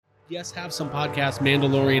Yes, Have Some Podcast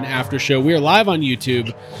Mandalorian After Show. We are live on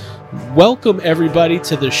YouTube. Welcome, everybody,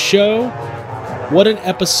 to the show. What an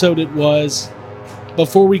episode it was.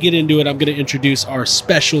 Before we get into it, I'm going to introduce our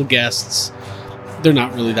special guests. They're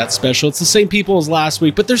not really that special. It's the same people as last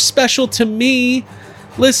week, but they're special to me.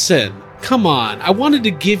 Listen, come on. I wanted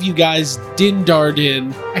to give you guys Din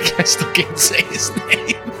Djarin. I still can't say his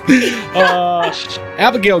name.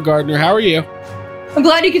 Abigail Gardner, how are you? I'm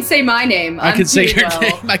glad you could say my name. I can say your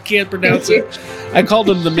name. I can't pronounce it. I called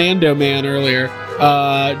him the Mando Man earlier.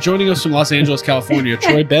 Joining us from Los Angeles, California,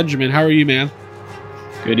 Troy Benjamin. How are you, man?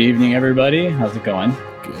 Good evening, everybody. How's it going?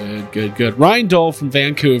 Good. Ryan Dole from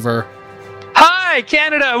Vancouver. Hi,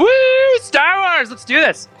 Canada. Woo! Star Wars. Let's do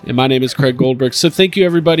this. And my name is Craig Goldberg. So thank you,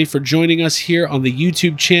 everybody, for joining us here on the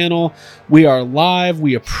YouTube channel. We are live.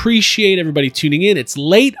 We appreciate everybody tuning in. It's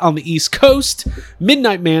late on the East Coast.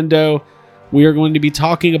 Midnight Mando. We are going to be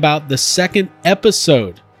talking about the second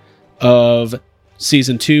episode of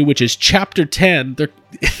Season 2, which is Chapter 10.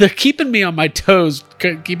 They're keeping me on my toes,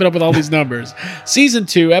 keeping up with all these numbers. Season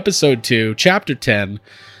 2, Episode 2, Chapter 10,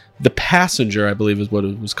 The Passenger, I believe is what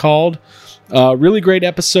it was called. Really great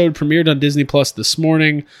episode, premiered on Disney Plus this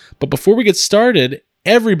morning. But before we get started,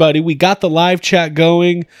 everybody, we got the live chat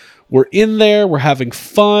going. We're in there. We're having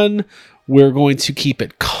fun. We're going to keep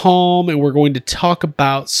it calm, and we're going to talk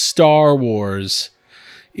about Star Wars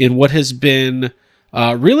in what has been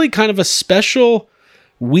really kind of a special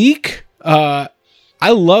week. I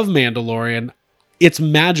love Mandalorian. It's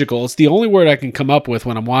magical. It's the only word I can come up with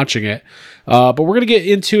when I'm watching it. But we're going to get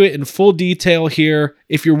into it in full detail here.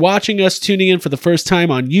 If you're watching us, tuning in for the first time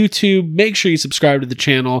on YouTube, make sure you subscribe to the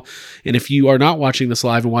channel. And if you are not watching this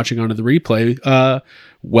live and watching onto the replay,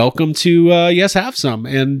 welcome to Yes, Have Some.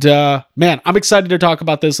 And man, I'm excited to talk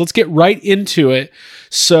about this. Let's get right into it.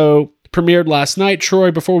 So, premiered last night.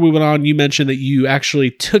 Troy, before we went on, you mentioned that you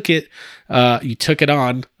actually took it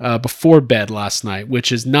on before bed last night,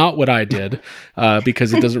 which is not what I did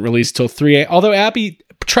because it doesn't release till 3 a.m. Although Abby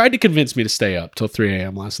tried to convince me to stay up till 3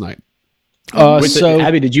 a.m. last night.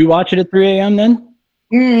 Abby, did you watch it at 3 a.m. then?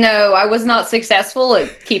 No, I was not successful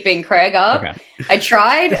at keeping Craig up. Okay. I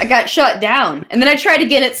tried. I got shut down. And then I tried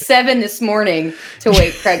again at 7 this morning to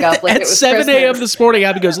wake Craig up. Like at it was 7 Christmas. a.m. this morning,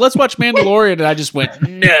 Abby goes, let's watch Mandalorian. And I just went,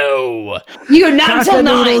 no. You go not until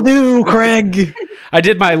 9. Do, Craig. I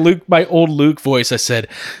did my old Luke voice. I said,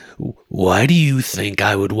 why do you think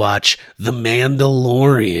I would watch The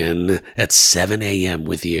Mandalorian at 7 a.m.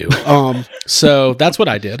 with you? So that's what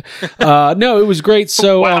I did. No, it was great.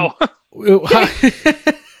 So, wow.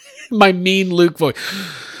 My mean Luke voice.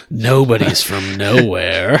 Nobody's from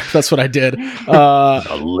nowhere. That's what I did.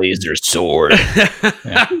 A laser sword.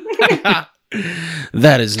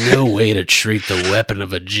 That is no way to treat the weapon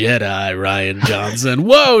of a Jedi, Ryan Johnson.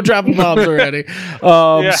 Whoa, dropping bombs already.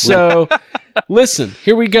 So, listen,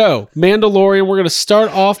 here we go. Mandalorian, we're going to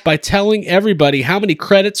start off by telling everybody how many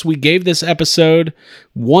credits we gave this episode.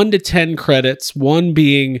 1 to 10 credits, 1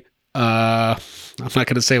 being... I'm not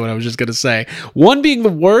going to say what I was just going to say. 1 being the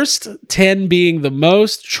worst, 10 being the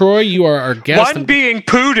most. Troy, you are our guest. 1 being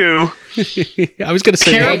poodoo. I was going to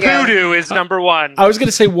say pure poodoo is number 1. I was going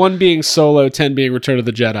to say 1 being Solo, 10 being Return of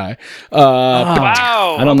the Jedi.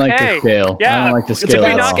 Wow. I don't like the scale. Yeah. I don't like the scale. Did we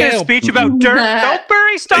at not all. get a speech about dirt? Don't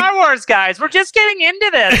bury Star Wars, guys. We're just getting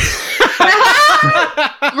into this.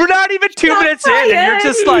 We're not even 2 minutes in, and you're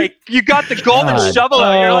just like, you got the golden shovel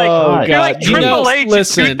out. You're like Triple H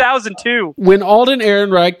in 2002. When Alden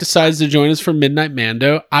Ehrenreich decides to join us for Midnight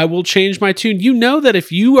Mando, I will change my tune. You know that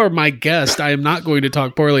if you are my guest, I am not going to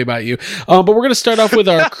talk poorly about you. But we're going to start off with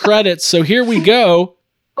our credits. So here we go.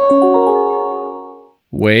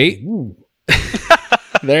 Wait.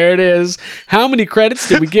 There it is. How many credits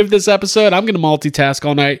did we give this episode? I'm going to multitask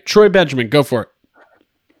all night. Troy Benjamin, go for it.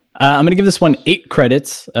 I'm going to give this one 8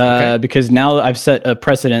 credits because now I've set a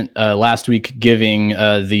precedent last week giving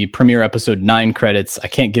the premiere episode 9 credits. I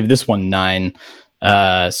can't give this one 9.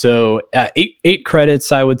 So 8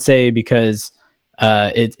 credits, I would say, because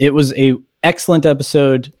it was a excellent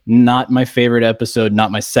episode, not my favorite episode,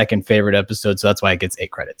 not my second favorite episode. So that's why it gets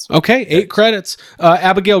 8 credits. Okay, 8 credits.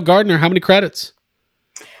 Abigail Gardner, how many credits?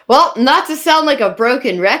 Well, not to sound like a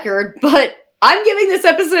broken record, but I'm giving this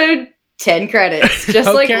episode 10 credits,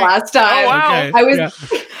 just like last time. Oh, wow.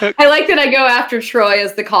 Okay. I like that I go after Troy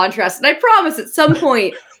as the contrast. And I promise at some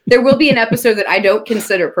point there will be an episode that I don't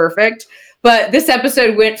consider perfect. But this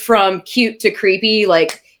episode went from cute to creepy,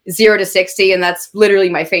 like 0 to 60. And that's literally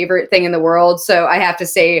my favorite thing in the world. So I have to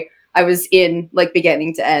say I was in like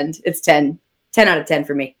beginning to end. It's 10 out of 10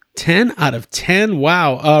 for me. 10 out of 10.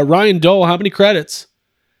 Wow. Ryan Dole, how many credits?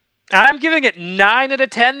 I'm giving it 9 out of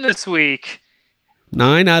 10 this week.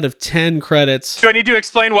 9 out of 10 credits. Do I need to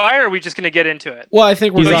explain why, or are we just going to get into it? Well, I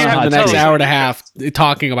think we're going to on have the next hour and a half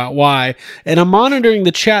talking about why. And I'm monitoring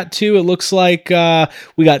the chat too. It looks like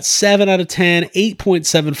we got 7 out of 10,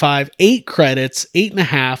 8.75, 8 credits,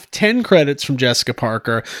 8.5, 10 credits from Jessica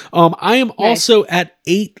Parker. I am also at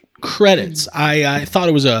 8 credits. I thought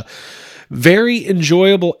it was a very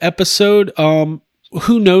enjoyable episode.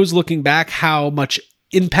 Who knows, looking back, how much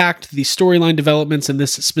impact the storyline developments in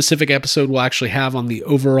this specific episode will actually have on the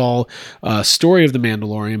overall story of The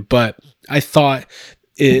Mandalorian. But I thought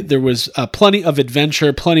there was plenty of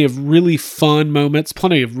adventure, plenty of really fun moments,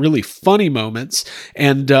 plenty of really funny moments.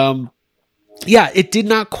 And it did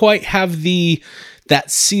not quite have that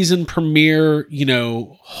season premiere,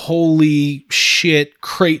 holy shit,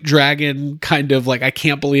 crate dragon kind of like, I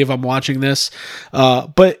can't believe I'm watching this.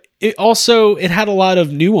 But it had a lot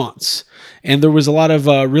of nuance. And there was a lot of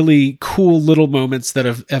really cool little moments that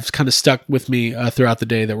have kind of stuck with me throughout the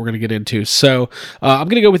day that we're going to get into. So I'm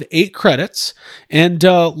going to go with 8 credits. And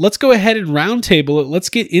let's go ahead and roundtable it. Let's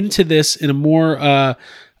get into this in a more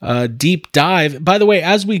deep dive. By the way,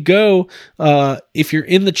 as we go, if you're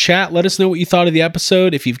in the chat, let us know what you thought of the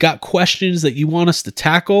episode. If you've got questions that you want us to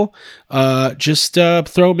tackle, just throw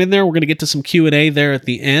them in there. We're going to get to some Q&A there at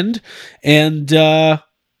the end. And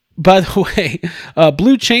by the way,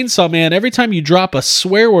 Blue Chainsaw Man, every time you drop a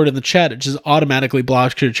swear word in the chat, it just automatically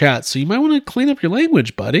blocks your chat. So you might want to clean up your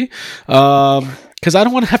language, buddy. Because I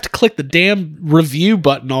don't want to have to click the damn review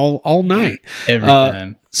button all night. Every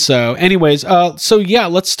time. So anyways, let's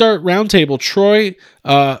start roundtable. Troy,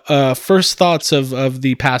 first thoughts of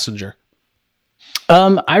The Passenger.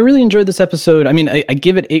 I really enjoyed this episode. I mean, I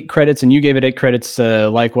give it 8 credits and you gave it 8 credits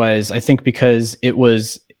likewise. I think because it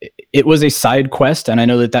was a side quest, and I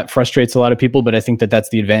know that frustrates a lot of people, but I think that that's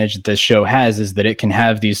the advantage that this show has, is that it can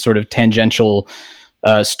have these sort of tangential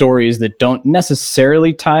stories that don't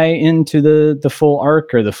necessarily tie into the full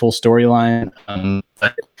arc or the full storyline.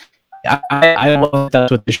 But I love that's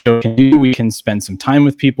what the show can do. We can spend some time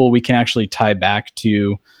with people. We can actually tie back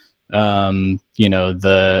to, the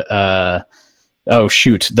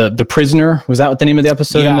Prisoner. Was that what the name of the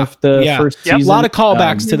episode of the first season? A lot of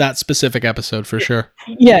callbacks to that specific episode for sure.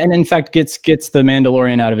 Yeah, and in fact gets the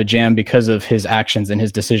Mandalorian out of a jam because of his actions and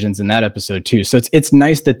his decisions in that episode too. So it's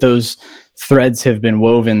nice that those threads have been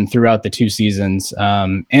woven throughout the 2 seasons.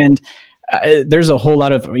 There's a whole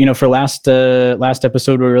lot of, for last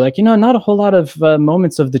episode we were like, not a whole lot of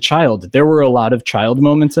moments of the child. There were a lot of child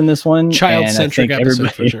moments in this one. Child-centric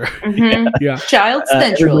episode for sure. Mm-hmm. Yeah.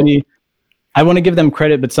 Child-central. I want to give them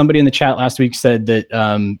credit, but somebody in the chat last week said that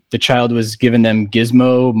the child was giving them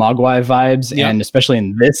Gizmo Mogwai vibes, and especially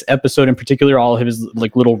in this episode in particular, all of his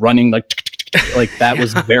like little running like that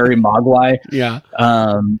was very Mogwai. Yeah.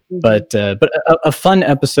 But a fun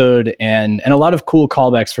episode and a lot of cool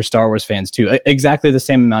callbacks for Star Wars fans too. Exactly the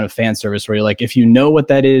same amount of fan service where you're like, if you know what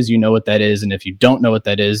that is, you know what that is, and if you don't know what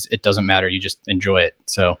that is, it doesn't matter. You just enjoy it.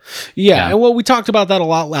 So yeah. And well, we talked about that a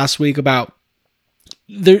lot last week about.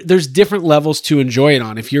 There's different levels to enjoy it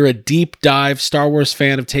on. If you're a deep dive Star Wars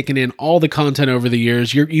fan, have taken in all the content over the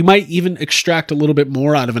years, you might even extract a little bit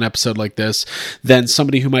more out of an episode like this than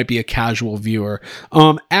somebody who might be a casual viewer.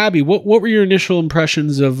 Abby, what were your initial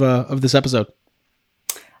impressions of this episode?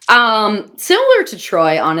 Similar to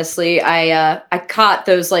Troy, honestly, I caught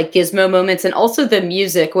those like Gizmo moments and also the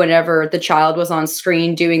music whenever the child was on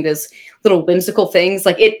screen doing this little whimsical things.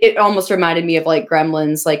 Like it almost reminded me of like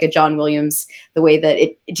Gremlins, like a John Williams, the way that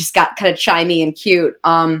it just got kind of chimey and cute.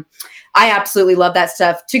 I absolutely love that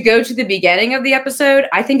stuff. To go to the beginning of the episode,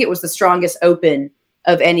 I think it was the strongest open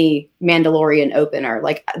of any Mandalorian opener.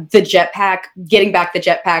 Like the jetpack, getting back the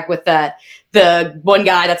jetpack with the one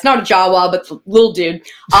guy that's not a Jawa, but the little dude.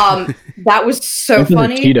 That was so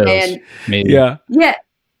funny. And maybe. Yeah.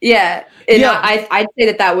 And I'd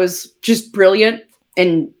say that was just brilliant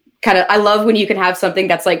and kind of, I love when you can have something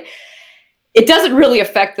that's like, it doesn't really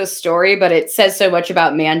affect the story, but it says so much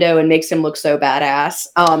about Mando and makes him look so badass.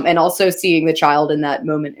 And also seeing the child in that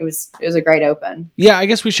moment, it was a great open. Yeah, I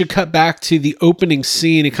guess we should cut back to the opening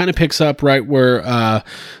scene. It kind of picks up right where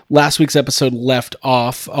last week's episode left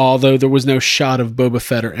off, although there was no shot of Boba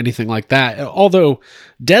Fett or anything like that. Although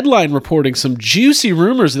Deadline reporting some juicy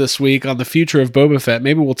rumors this week on the future of Boba Fett.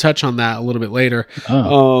 Maybe we'll touch on that a little bit later.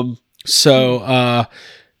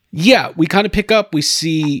 Yeah, we kind of pick up. We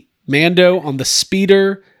see Mando on the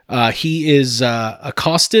speeder He is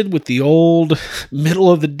accosted with the old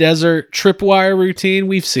middle of the desert tripwire routine.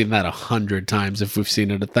 We've seen that 100 times if we've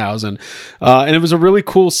seen it 1,000. And it was a really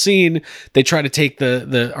cool scene. They try to take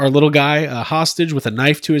our little guy hostage with a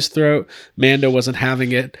knife to his throat. Mando wasn't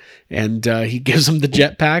having it, and he gives him the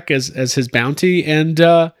jetpack as his bounty, and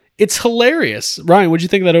it's hilarious. Ryan, what'd you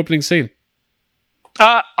think of that opening scene?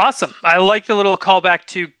 Awesome. I like the little callback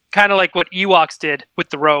to kind of like what Ewoks did with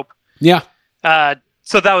the rope. Yeah.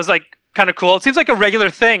 So that was like kind of cool. It seems like a regular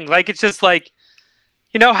thing. Like, it's just like,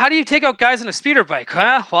 how do you take out guys on a speeder bike?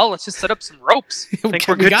 Well, let's just set up some ropes. I think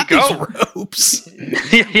we're good to go. Ropes.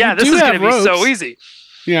 Yeah, this is going to be so easy.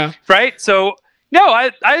 Yeah. Right? So, no,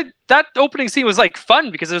 I that opening scene was like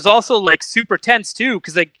fun because it was also like super tense too.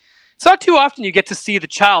 Because like, it's not too often you get to see the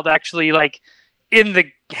child actually like in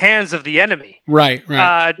the hands of the enemy. Right.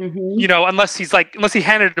 Unless he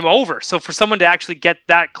handed him over. So for someone to actually get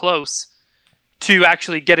that close to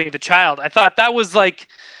actually getting the child, I thought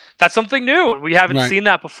that's something new. We haven't seen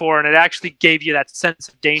that before, and it actually gave you that sense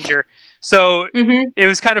of danger. So it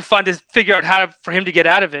was kind of fun to figure out for him to get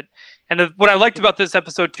out of it. And what I liked about this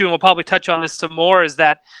episode too, and we'll probably touch on this some more, is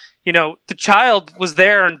that, the child was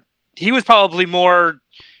there and he was probably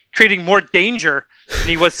creating more danger than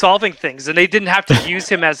he was solving things. And they didn't have to use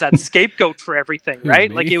him as that scapegoat for everything,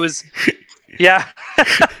 right? Like it was, yeah.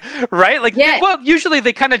 Right? Like, well, usually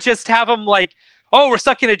they kind of just have him like, oh, we're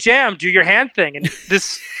stuck in a jam, do your hand thing. And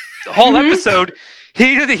this whole episode,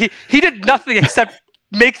 he did nothing except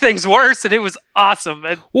make things worse, and it was awesome.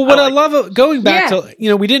 And I love going back to,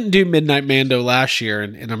 we didn't do Midnight Mando last year,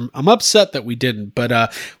 and I'm upset that we didn't.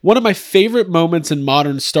 But one of my favorite moments in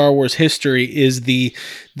modern Star Wars history is the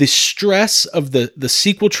stress of the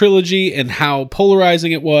sequel trilogy and how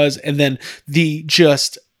polarizing it was, and then the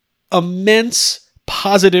just immense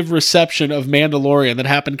positive reception of Mandalorian that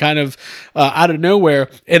happened kind of out of nowhere.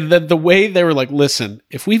 And then the way they were like, listen,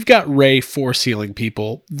 if we've got Rey force healing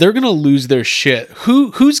people, they're going to lose their shit.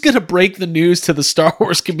 Who's going to break the news to the Star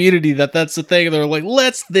Wars community that's the thing? They're like,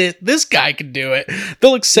 this guy can do it.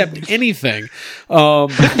 They'll accept anything. That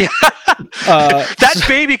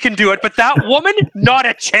baby can do it, but that woman, not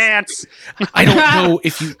a chance. I don't know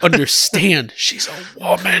if you understand. She's a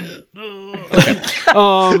woman. Okay.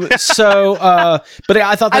 But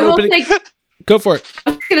I thought that opening... Go for it.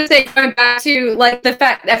 I was going to say, going back to like the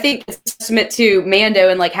fact, I think it's a testament to Mando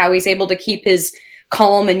and like how he's able to keep his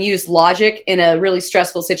calm and use logic in a really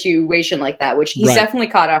stressful situation like that, which he's definitely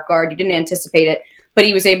caught off guard. He didn't anticipate it, but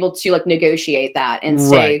he was able to like negotiate that and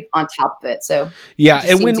stay on top of it. So yeah,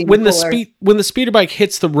 and when the speeder bike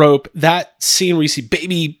hits the rope, that scene where you see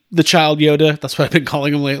the child Yoda, that's what I've been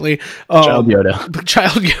calling him lately. Child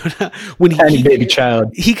Yoda. When baby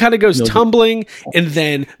child, he kind of goes tumbling, and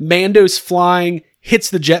then Mando's flying, hits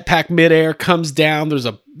the jetpack midair, comes down.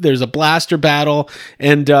 There's a blaster battle,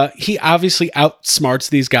 and he obviously outsmarts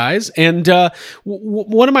these guys. And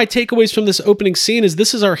one of my takeaways from this opening scene is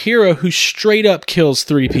this is our hero who straight up kills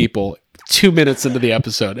 3 people 2 minutes into the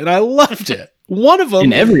episode, and I loved it. One of them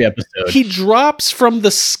in every episode, he drops from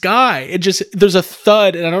the sky. There's a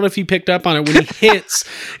thud, and I don't know if you picked up on it. When he hits,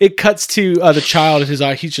 it cuts to the child in his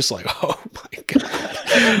eye. He's just like, "Oh my god!"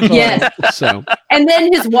 Yeah. So, and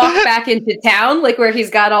then his walk back into town, like where he's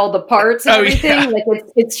got all the parts and everything. Like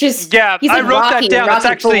it's just he's like I wrote that down.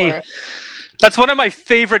 That's one of my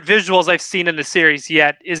favorite visuals I've seen in the series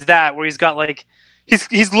yet. Is that where he's got like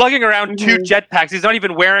he's lugging around 2 jetpacks. He's not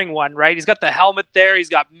even wearing one, right? He's got the helmet there. He's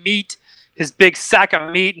got meat. His big sack of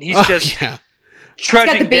meat, and he's just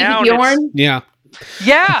trudging down.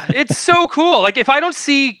 Yeah, it's so cool. Like if I don't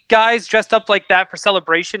see guys dressed up like that for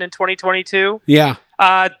Celebration in 2022,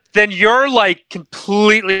 then you're like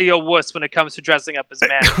completely a wuss when it comes to dressing up as a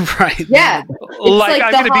man. Right? Yeah, like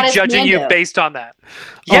I'm going to be judging you based on that.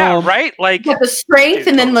 Yeah, right. Like the strength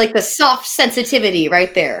and then like the soft sensitivity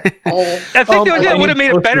right there. I think it would have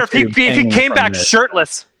made it better if he came back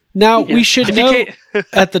shirtless. Now, we should note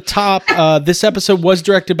at the top, this episode was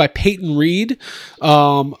directed by Peyton Reed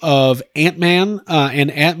of Ant-Man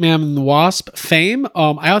and Ant-Man and the Wasp fame.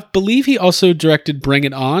 I believe he also directed Bring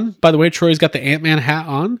It On. By the way, Troy's got the Ant-Man hat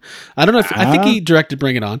on. I don't know if I think he directed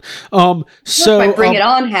Bring It On. My Bring It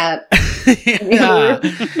On hat.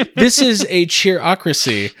 This is a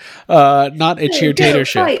cheerocracy, not a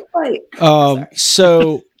cheer-tatorship. Fight.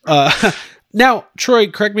 Now,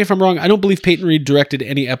 Troy, correct me if I'm wrong. I don't believe Peyton Reed directed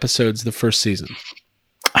any episodes the first season.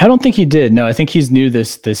 I don't think he did. No, I think he's new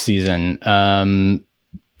this season.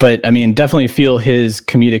 But I mean, definitely feel his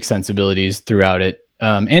comedic sensibilities throughout it.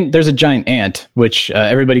 And there's a giant ant, which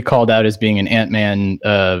everybody called out as being an Ant-Man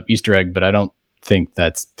Easter egg, but I don't think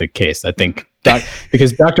that's the case. I think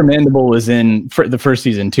because Dr. Mandible was in for the first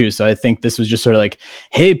season too. So I think this was just sort of like,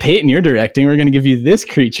 hey, Peyton, you're directing. We're going to give you this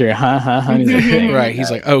creature. Ha ha ha. Right.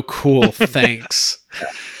 He's like, oh, cool. Thanks.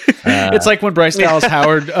 It's like when Bryce Dallas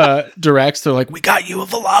Howard directs, they're like, we got you a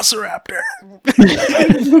velociraptor.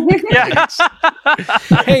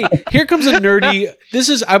 Hey, here comes a nerdy.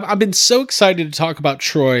 I've been so excited to talk about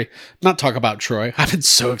Troy. Not talk about Troy. I've been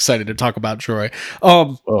so excited to talk about Troy.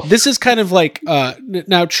 This is kind of like,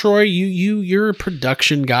 now Troy, you're a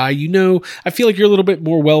production guy. I feel like you're a little bit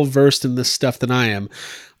more well-versed in this stuff than I am.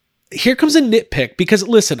 Here comes a nitpick because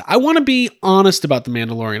listen, I want to be honest about The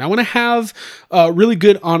Mandalorian. I want to have really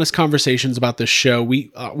good, honest conversations about this show.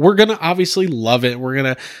 We're going to obviously love it. We're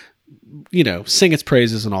going to, sing its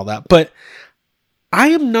praises and all that. But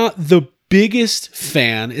I am not the biggest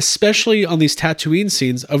fan, especially on these Tatooine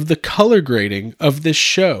scenes, of the color grading of this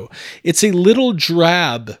show. It's a little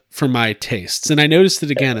drab for my tastes. And I noticed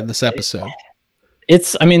it again in this episode.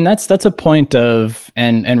 That's a point of,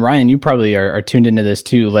 and Ryan, you probably are tuned into this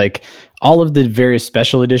too. Like all of the various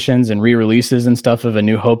special editions and re-releases and stuff of A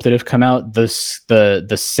New Hope that have come out, the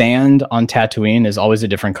sand on Tatooine is always a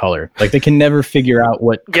different color. Like they can never figure out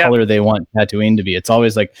what color they want Tatooine to be. It's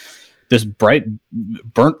always like this bright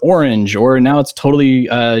burnt orange, or now it's totally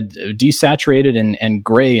desaturated and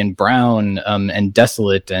gray and brown and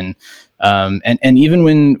desolate and even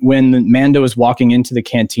when Mando is walking into the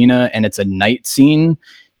cantina and it's a night scene,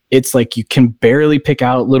 it's like you can barely pick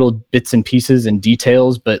out little bits and pieces and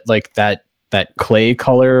details, but like that clay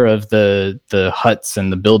color of the huts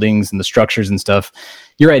and the buildings and the structures and stuff,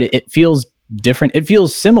 you're right, it feels different. It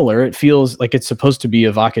feels similar. It feels like it's supposed to be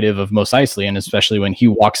evocative of Mos Eisley, and especially when he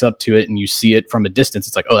walks up to it and you see it from a distance,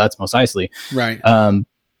 it's like, oh, that's Mos Eisley. Right.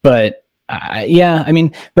 But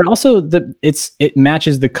also it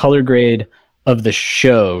matches the color grade of the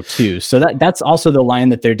show too. So that's also the line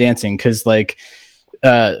that they're dancing, because like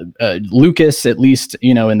Lucas, at least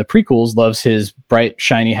in the prequels, loves his bright,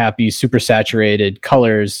 shiny, happy, super saturated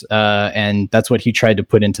colors, and that's what he tried to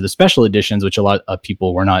put into the special editions, which a lot of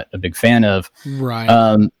people were not a big fan of.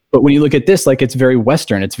 Right. But when you look at this, like it's very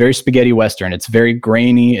Western, it's very spaghetti Western, it's very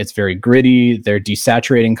grainy, it's very gritty. They're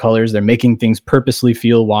desaturating colors. They're making things purposely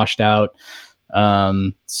feel washed out.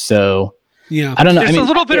 So yeah, I don't know. There's a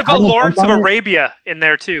little bit of a Lawrence of Arabia in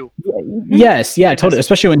there too. Yes, yeah, totally.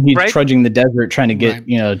 Especially when he's trudging the desert trying to get,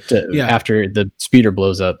 after the speeder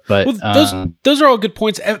blows up. But those are all good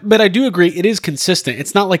points. But I do agree, it is consistent.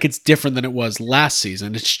 It's not like it's different than it was last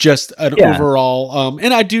season. It's just an overall.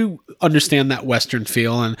 And I do understand that Western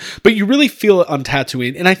feel, but you really feel it on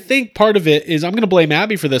Tatooine. And I think part of it is, I'm going to blame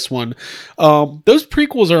Abby for this one. Those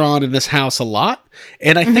prequels are on in this house a lot.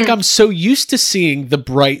 And I think I'm so used to seeing the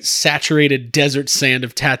bright, saturated desert sand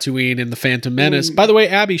of Tatooine in The Phantom Menace. By the way,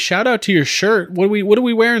 Abby, shout out to your shirt. What are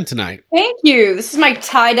we wearing tonight? Thank you. This is my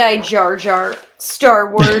tie-dye Jar Jar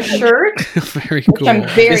Star Wars shirt. Very cool. Which I'm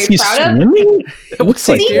very proud of. It looks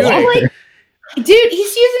like dude,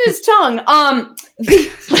 he's using his tongue.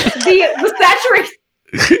 The saturated...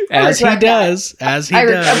 As he does.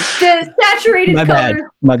 The saturated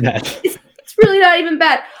color. My bad. It's really not even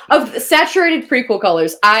bad. Of saturated prequel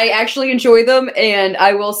colors, I actually enjoy them, and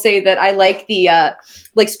I will say that I like the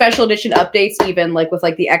special edition updates, even like with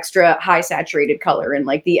like the extra high saturated color and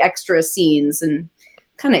like the extra scenes, and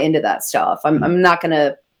kind of into that stuff. I'm not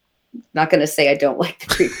gonna say I don't like the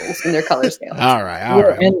prequels and their color scale. All right.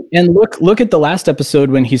 And look at the last episode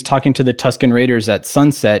when he's talking to the Tusken Raiders at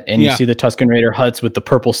sunset, and you see the Tusken Raider huts with the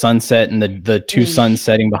purple sunset and the two suns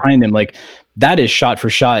setting behind them. Like that is shot for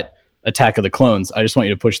shot Attack of the Clones. I just want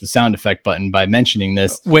you to push the sound effect button by mentioning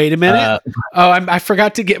this. Wait a minute. I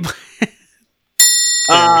forgot to get.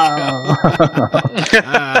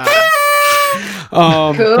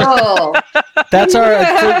 Cool. That's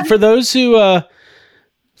our for those who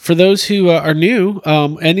are new.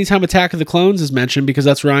 Anytime Attack of the Clones is mentioned, because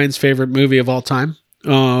that's Ryan's favorite movie of all time.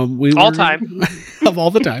 Time of all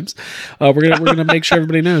the times. We're gonna make sure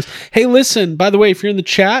everybody knows. Hey, listen, by the way, if you're in the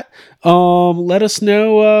chat, let us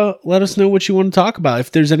know what you want to talk about. If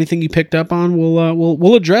there's anything you picked up on,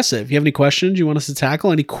 we'll address it. If you have any questions you want us to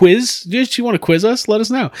tackle, any quiz, just you want to quiz us, let us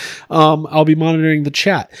know. I'll be monitoring the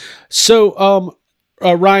chat. So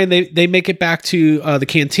Ryan, they make it back to the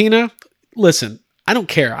cantina. Listen, I don't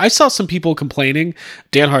care. I saw some people complaining,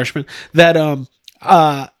 Dan Harshman, that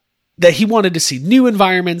he wanted to see new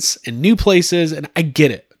environments and new places, and I get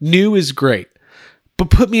it. New is great. But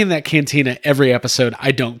put me in that cantina every episode.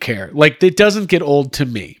 I don't care. Like, it doesn't get old to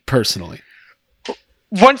me, personally.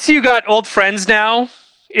 Once you got old friends now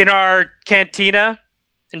in our cantina,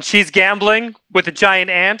 and she's gambling with a giant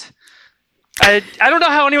ant, I don't know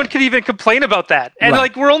how anyone could even complain about that. And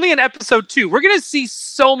like, we're only in episode 2. We're gonna see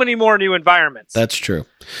so many more new environments. That's true.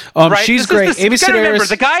 Right? She's great. Amy Sedaris. Remember,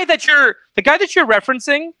 the guy that you're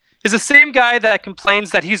referencing is the same guy that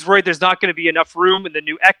complains that he's worried there's not going to be enough room in the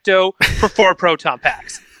new Ecto for 4 proton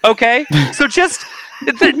packs. Okay, so just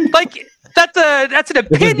like that's an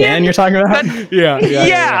opinion. Dan you're talking about?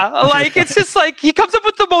 Yeah. Like, it's just like he comes up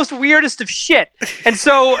with the most weirdest of shit, and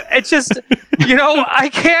so it's just,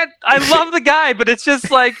 I love the guy, but it's just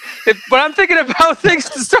like when I'm thinking about things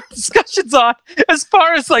to start discussions on, as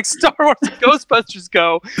far as like Star Wars and Ghostbusters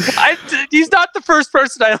go, he's not the first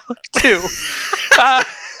person I look to.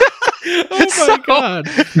 Oh my God!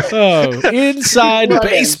 Oh, inside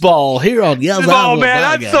baseball here on Yellow. Oh man,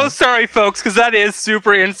 I'm so sorry, folks, because that is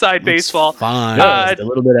super inside baseball. Fine, a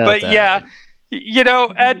little bit out but there.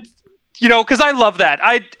 Yeah, and because I love that.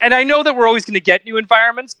 I know that we're always going to get new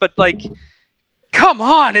environments, but like, come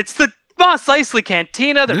on, it's the Mos Eisley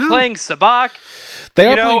Cantina. They're playing Sabacc. They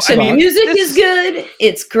are playing Sabacc. The music is good.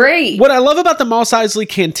 It's great. What I love about the Mos Eisley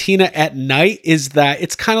Cantina at night is that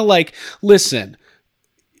it's kind of like, listen.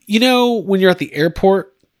 When you're at the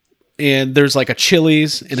airport and there's like a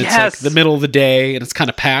Chili's and it's like the middle of the day and it's kind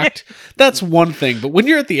of packed, that's one thing. But when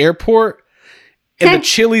you're at the airport and the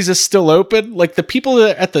Chili's is still open, like the people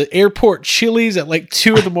that are at the airport Chili's at like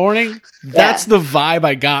 2 a.m, that's the vibe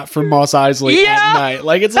I got from Mos Eisley at night.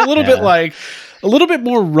 Like it's a little bit like a little bit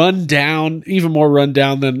more run down, even more run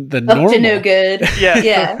down than normal. Up to no good.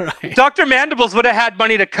 Yeah. Right. Dr. Mandibles would have had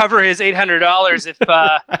money to cover his $800 if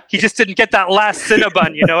he just didn't get that last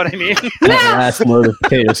Cinnabon. You know what I mean? That last load of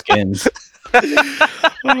potato skins.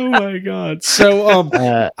 Oh my God!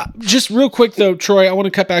 So, just real quick though, Troy, I want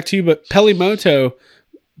to cut back to you, but Pelimoto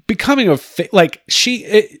becoming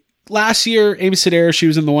last year, Amy Sedaris, she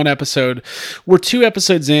was in the one episode. We're 2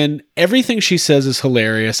 episodes in. Everything she says is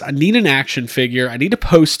hilarious. I need an action figure. I need a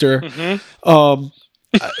poster.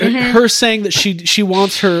 Her saying that she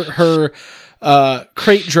wants her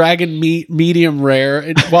crate dragon meat medium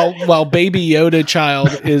rare, while Baby Yoda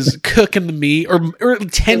child is cooking the meat or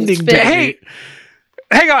tending to meat.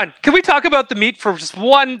 Hang on. Can we talk about the meat for just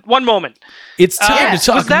one moment? It's time to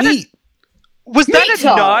talk meat. Was that a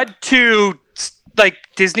nod to like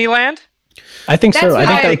Disneyland? I think so. I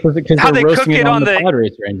think that was because they're roasting it on the pod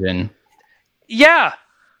racer engine. Yeah.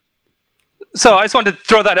 So I just wanted to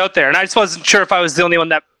throw that out there, and I just wasn't sure if I was the only one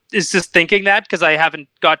that is just thinking that, because I haven't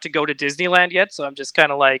got to go to Disneyland yet. So I'm just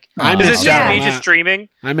kind of like, is this just me just dreaming?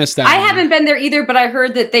 I missed that. I haven't been there either, but I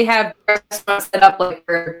heard that they have restaurants set up like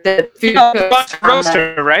for the food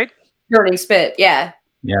roaster, right? Burning spit, yeah.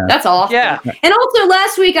 That's awesome. Yeah. And also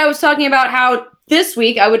last week I was talking about how this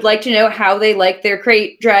week I would like to know how they like their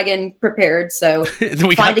crate dragon prepared. So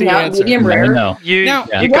finding out medium rare. You got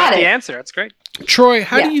the answer. That's great. Troy,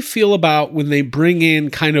 how do you feel about when they bring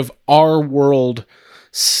in kind of our world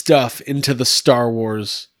stuff into the Star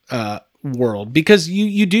Wars world? Because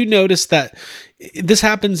you do notice that this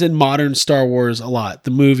happens in modern Star Wars a lot.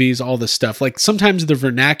 The movies, all this stuff. Like sometimes the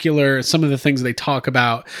vernacular, some of the things they talk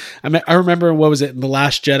about. I remember, what was it, in The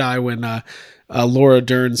Last Jedi when Laura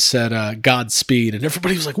Dern said Godspeed, and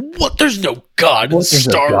everybody was like, what? There's no God in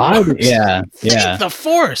Star Wars. Yeah. The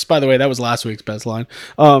Force. By the way, that was last week's best line.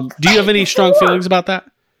 Do you have any strong feelings about that?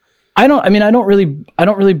 I don't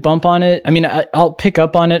really bump on it. I mean, I'll pick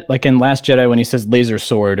up on it, like in Last Jedi when he says laser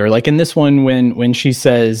sword, or like in this one when she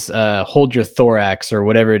says hold your thorax or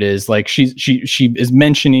whatever it is. Like she is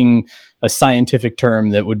mentioning a scientific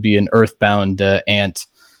term that would be an earthbound ant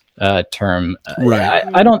term. Right.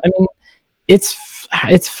 I mean, it's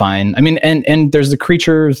fine. I mean, and there's the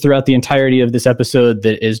creature throughout the entirety of this episode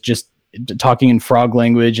that is just talking in frog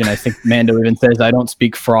language, and I think Mando even says, "I don't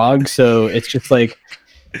speak frog," so it's just like.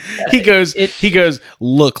 He goes,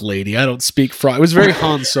 look, lady, I don't speak frog. It was very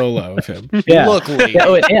Han Solo of him. Yeah. Look, lady.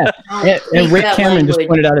 And Rick Cameron just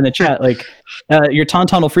pointed out in the chat, like, your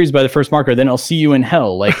tauntaun will freeze by the first marker, then I'll see you in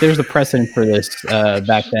hell. Like, there's a precedent for this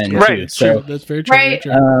back then, too. So, that's very true. Right.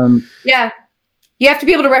 Very true. Yeah. You have to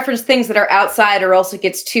be able to reference things that are outside, or else it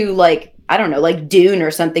gets too, like, I don't know, like Dune or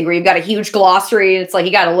something, where you've got a huge glossary and it's like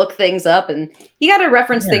you got to look things up and you got to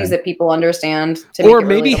reference things that people understand. Or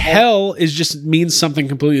maybe hell means something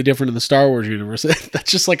completely different in the Star Wars universe. That's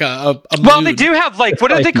just like a well, mood. they do have like,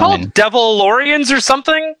 what are they called? Devil-Lorians or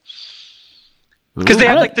something? Because they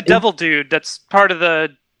have like the devil dude that's part of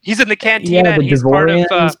the, he's in the cantina and he's part of...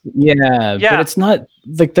 but it's not,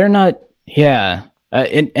 like they're not,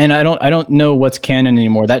 and I don't know what's canon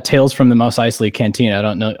anymore. That Tales from the Mos Eisley Cantina, I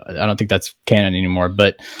don't know. I don't think that's canon anymore.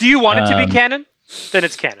 But do you want it to be canon? Then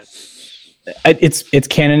it's canon. It's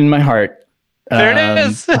canon in my heart. There it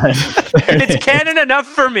is. It's canon enough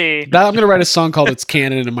for me. I'm going to write a song called "It's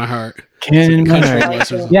Canon in My Heart." Canon in my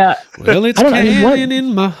heart. Yeah. Well, it's canon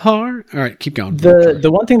in my heart. All right, keep going.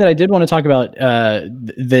 The one thing that I did want to talk about,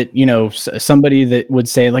 that somebody that would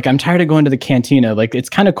say, like, I'm tired of going to the cantina. Like, it's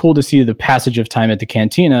kind of cool to see the passage of time at the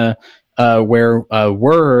cantina, where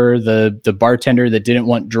the bartender that didn't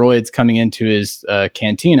want droids coming into his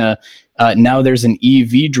cantina. Now there's an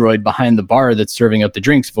EV droid behind the bar that's serving up the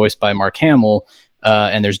drinks, voiced by Mark Hamill,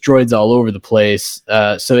 and there's droids all over the place.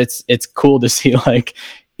 So it's cool to see, like,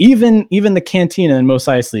 even the cantina in Mos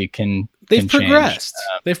Eisley can progressed.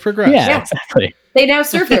 They've progressed. Yeah, exactly. They now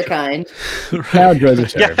serve their kind. Now droids are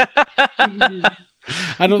served.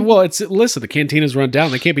 I don't. Well, listen. The cantina's run down.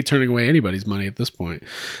 They can't be turning away anybody's money at this point.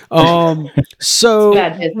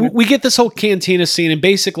 So we get this whole cantina scene, and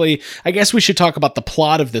basically, I guess we should talk about the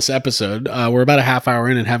plot of this episode. We're about a half hour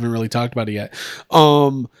in and haven't really talked about it yet.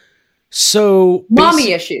 So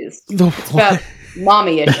mommy issues. It's about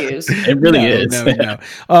mommy issues. It really is.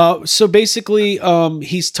 No. So basically,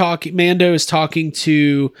 Mando is talking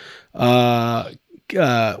to. God,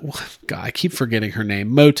 I keep forgetting her name.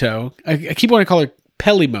 Moto. I keep wanting to call her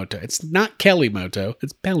Pelimoto. It's not Kelly Moto.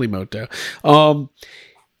 It's Pelimoto.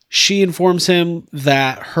 She informs him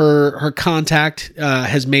that her contact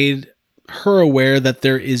has made her aware that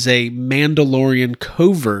there is a Mandalorian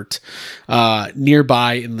covert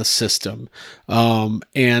nearby in the system. And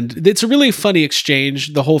it's a really funny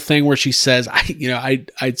exchange, the whole thing where she says,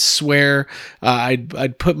 I'd swear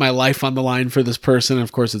I'd put my life on the line for this person. And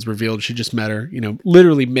of course, it's revealed she just met her,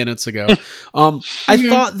 literally minutes ago. I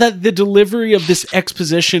thought that the delivery of this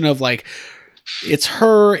exposition of, like, it's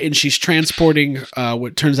her and she's transporting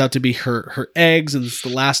what turns out to be her eggs, and it's the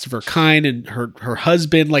last of her kind, and her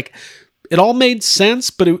husband, like, it all made sense,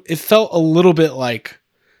 but it felt a little bit like,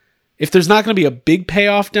 if there's not going to be a big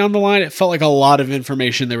payoff down the line, it felt like a lot of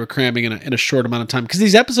information they were cramming in a short amount of time. Because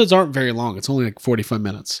these episodes aren't very long; it's only like 45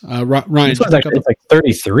 minutes. Ryan, it's like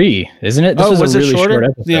 33, isn't it? This was a really short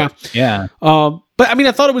episode. Yeah. But I mean,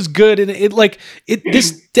 I thought it was good, and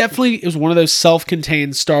this definitely is one of those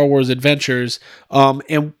self-contained Star Wars adventures.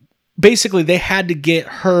 And basically, they had to get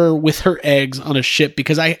her with her eggs on a ship,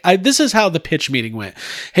 because this is how the pitch meeting went.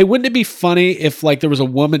 Hey, wouldn't it be funny if, like, there was a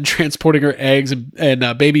woman transporting her eggs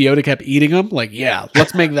and Baby Yoda kept eating them? Like, yeah,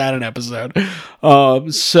 let's make that an episode.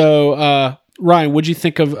 So Ryan, what'd you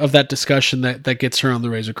think of that discussion that gets her on the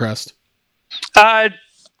Razor Crest? I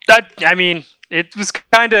mean, it was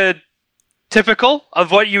kind of typical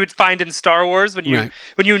of what you would find in Star Wars when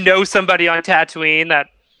you know somebody on Tatooine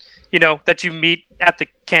that you meet at the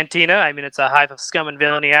cantina. I mean, it's a hive of scum and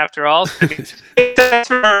villainy after all. That's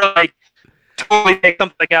for her, like, totally take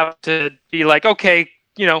something out to be like, okay,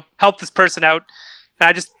 help this person out. And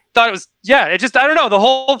I just thought it was, I don't know. The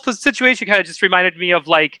whole situation kind of just reminded me of,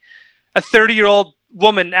 like, a 30-year-old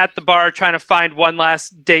woman at the bar trying to find one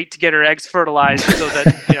last date to get her eggs fertilized so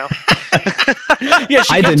that, Yeah,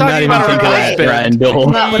 she I did not even think of that, Ryan Bill.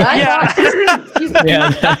 Not what I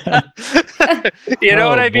thought. You know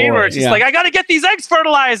what I mean? Where it's just like, I got to get these eggs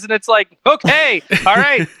fertilized. And it's like, okay, all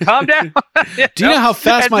right, calm down. Do you know how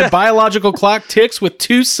fast my biological clock ticks with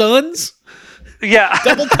 2 sons? Yeah.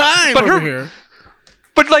 Double time over here.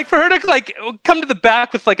 But, like, for her to, like, come to the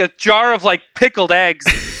back with, like, a jar of, like, pickled eggs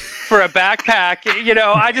for a backpack,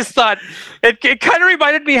 I just thought it kind of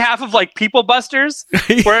reminded me half of, like, People Busters,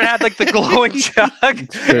 where it had, like, the glowing jug.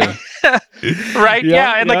 Right?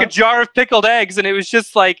 Yeah. And like a jar of pickled eggs. And it was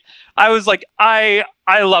just like, I was like, I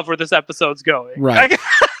love where this episode's going. Right.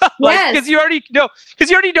 Because you already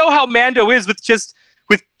know how Mando is with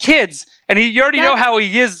kids, and you already know how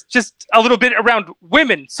he is just a little bit around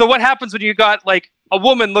women. So what happens when you got, like, a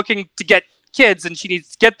woman looking to get kids and she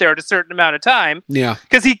needs to get there at a certain amount of time? Yeah.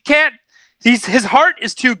 Because he can't, his heart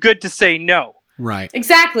is too good to say no. Right.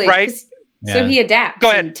 Exactly. Right. So he adapts.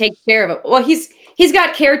 Go ahead. And takes care of it. Well, he's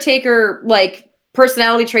got caretaker, like,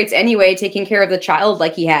 personality traits anyway, taking care of the child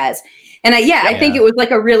like he has. And I think it was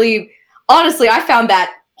like a really, honestly, I found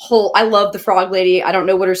that I love the frog lady. I don't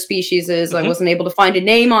know what her species is. Mm-hmm. I wasn't able to find a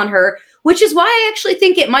name on her, which is why I actually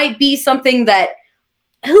think it might be something that,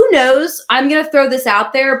 who knows? I'm going to throw this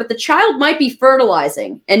out there, but the child might be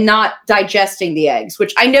fertilizing and not digesting the eggs,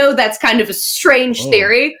 which I know that's kind of a strange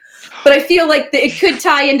theory, but I feel like it could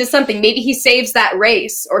tie into something. Maybe he saves that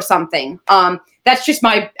race or something. That's just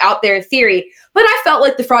my out there theory. But I felt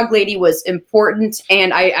like the frog lady was important,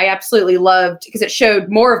 and I absolutely loved, because it showed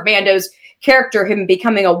more of Mando's character, him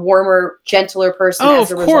becoming a warmer, gentler person. Oh, as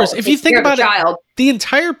a of course. result. If you think about it, the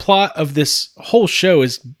entire plot of this whole show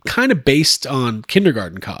is kind of based on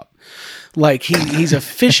Kindergarten Cop. Like, he's a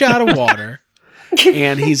fish out of water.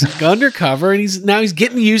 and he's undercover, and he's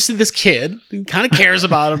getting used to this kid. He kind of cares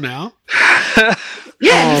about him now.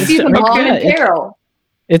 Yeah, you see the mom and Carol.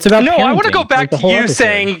 It's about No, I want to go parenting, back like to you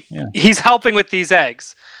saying he's helping with these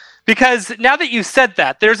eggs. Because now that you said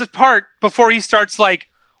that, there's a part before he starts like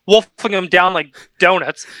wolfing them down like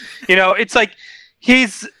donuts. You know, it's like he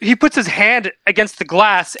puts his hand against the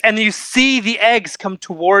glass and you see the eggs come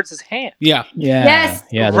towards his hand. Yeah. Yes.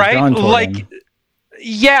 Yeah. Right? Like, him.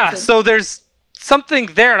 yeah. So there's something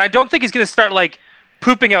there. And I don't think he's going to start like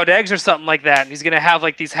pooping out eggs or something like that. And he's going to have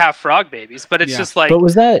like these half frog babies. But it's just like. But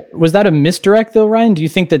was that a misdirect though, Ryan? Do you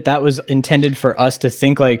think that was intended for us to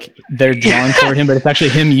think like they're drawn toward him, but it's actually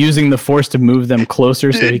him using the force to move them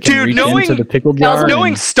closer so he can reach into the pickle jar?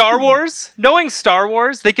 Knowing Star Wars,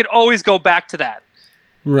 they could always go back to that.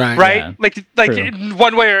 Right? Yeah, like in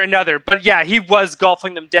one way or another. But yeah, he was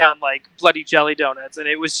golfing them down like bloody jelly donuts. And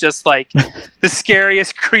it was just like the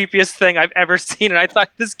scariest, creepiest thing I've ever seen. And I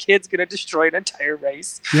thought, this kid's going to destroy an entire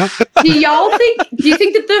race. Yep. Do you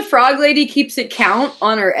think that the frog lady keeps a count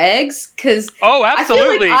on her eggs? Because absolutely. I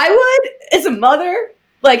feel like I would, as a mother,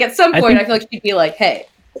 like at some point, I feel like she'd be like, hey.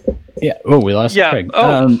 Yeah. Oh, we lost Craig.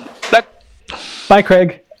 Bye,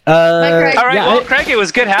 Craig. Craig. All right, Craig, it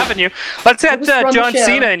was good having you. Let's have John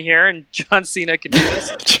Cena in here, and John Cena can do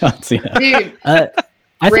this. John Cena, dude.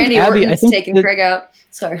 Randy Orton's taking Craig out.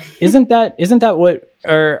 Sorry. Isn't that what?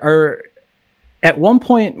 Or at one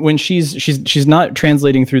point when she's not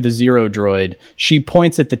translating through the Zero droid, she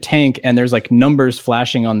points at the tank, and there's like numbers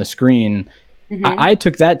flashing on the screen. Mm-hmm. I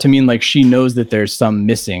took that to mean like she knows that there's some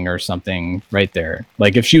missing or something right there.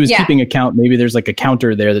 Like if she was keeping a count, maybe there's like a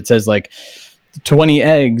counter there that says like 20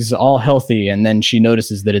 eggs, all healthy, and then she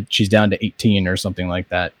notices that she's down to 18 or something like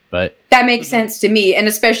that. But that makes sense to me, and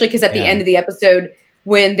especially because at the end of the episode,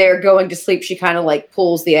 when they're going to sleep, she kind of like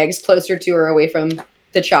pulls the eggs closer to her, away from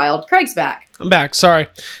the child. Craig's back. I'm back. Sorry,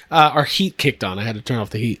 our heat kicked on. I had to turn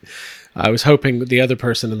off the heat. I was hoping that the other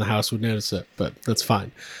person in the house would notice it, but that's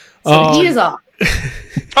fine. So the heat is off.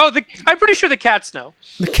 I'm pretty sure the cats know.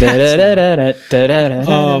 The cats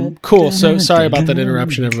know. Cool. So sorry about that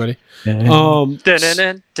interruption, everybody. So no,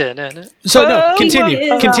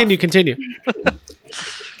 continue.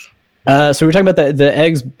 So we're talking about the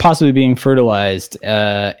eggs possibly being fertilized,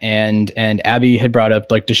 and Abby had brought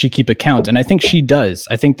up like, does she keep a count? And I think she does.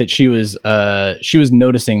 I think that she was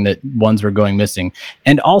noticing that ones were going missing,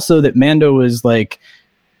 and also that Mando was like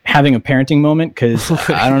having a parenting moment, because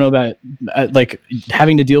I don't know about like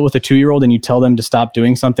having to deal with a 2-year-old and you tell them to stop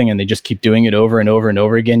doing something and they just keep doing it over and over and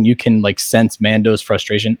over again. You can like sense Mando's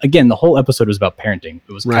frustration. Again, the whole episode was about parenting.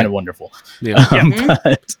 It was kind of wonderful. Yeah.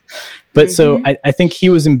 But so I think he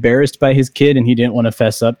was embarrassed by his kid and he didn't want to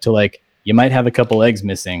fess up to like, you might have a couple eggs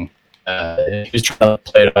missing. He was trying to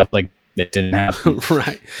play it up like it didn't happen.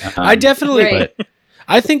 Right. I definitely...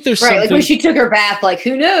 I think there's something... like when she took her bath, like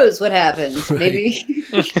who knows what happened? Right. Maybe.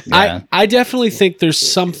 I definitely think there's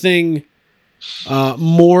something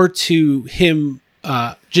more to him.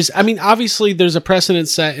 Obviously there's a precedent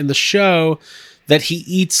set in the show that he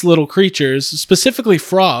eats little creatures, specifically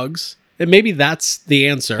frogs, and maybe that's the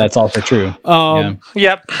answer. That's also true.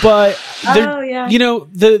 Yep. But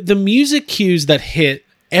the music cues that hit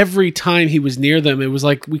every time he was near them, it was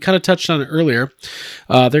like, we kind of touched on it earlier.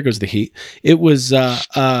 There goes the heat. It was,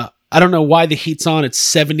 I don't know why the heat's on. It's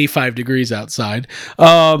 75 degrees outside.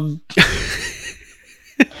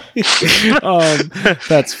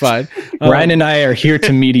 That's fine. Ryan and I are here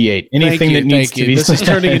to mediate anything that needs to be. This is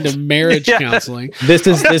turning into marriage counseling. This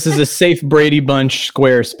is a safe Brady Bunch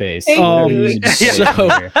Squarespace.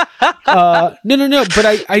 No.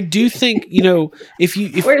 But I do think,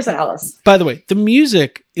 if where's Alice? By the way, the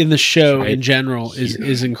music in the show in general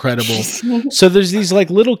is incredible. So there's these like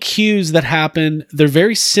little cues that happen. They're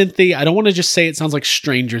very synthy. I don't want to just say it sounds like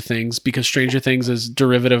Stranger Things, because Stranger Things is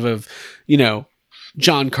derivative of,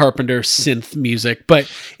 John Carpenter synth music, but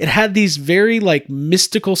it had these very like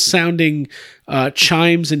mystical sounding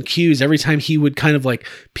chimes and cues every time he would kind of like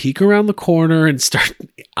peek around the corner and start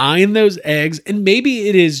eyeing those eggs. And maybe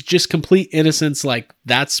it is just complete innocence. Like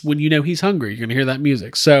that's when he's hungry. You're going to hear that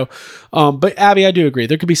music. So, but Abby, I do agree.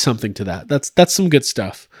 There could be something to that. That's some good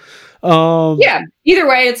stuff. Either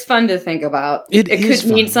way, it's fun to think about. It could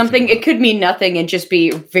mean something. It could mean nothing and just be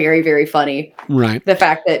very, very funny. Right. The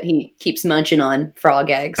fact that he keeps munching on frog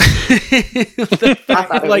eggs.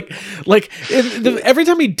 Every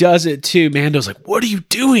time he does it too, Mando's like, "What are you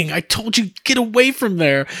doing? I told you get away from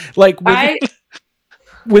there." Like,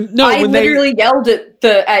 when literally yelled at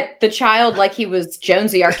the child like he was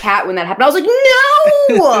Jonesy, our cat, when that happened. I was like,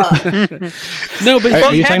 no. No, but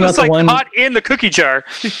Are you talking about the one caught in the cookie jar?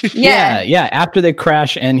 Yeah. After they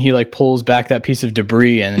crash, and he like pulls back that piece of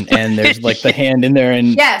debris, and there's like the hand in there,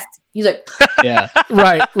 and yes, he's like, yeah,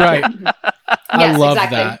 right. I love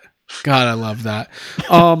exactly. that. God, I love that.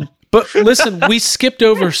 But listen, we skipped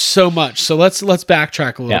over so much, so let's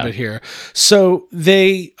backtrack a little bit here. So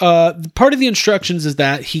they part of the instructions is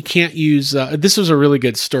that he can't use. This was a really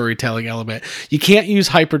good storytelling element. You can't use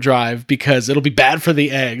hyperdrive because it'll be bad for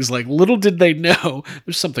the eggs. Like, little did they know,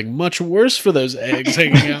 there's something much worse for those eggs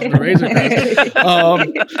hanging out in the Razor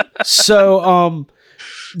Crest.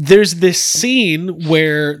 There's this scene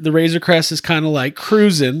where the Razor Crest is kind of like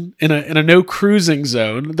cruising in a no cruising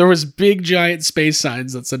zone. There was big giant space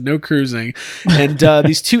signs that said no cruising, and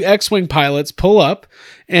these two X-Wing pilots pull up.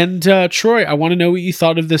 And Troy, I want to know what you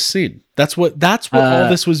thought of this scene. That's what all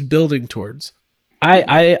this was building towards.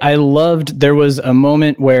 I loved, there was a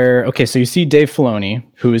moment where, okay, so you see Dave Filoni,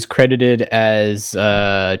 who is credited as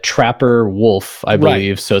Trapper Wolf, I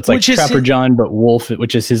believe. Right. So it's like Trapper John, but Wolf,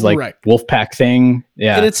 which is his like wolf pack thing.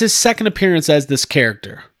 Yeah. And it's his second appearance as this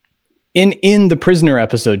character. In the Prisoner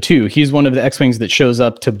episode too, he's one of the X-Wings that shows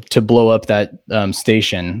up to blow up that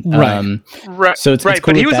station. Right. So it's right.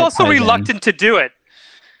 Cool, but he was also reluctant to do it.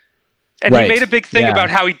 And he made a big thing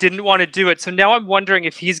about how he didn't want to do it. So now I'm wondering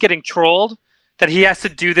if he's getting trolled, that he has to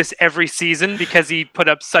do this every season because he put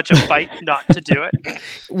up such a fight not to do it.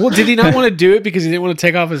 Well, did he not want to do it because he didn't want to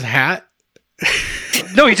take off his hat?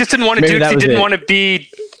 No, he just didn't want to do it because he didn't want to be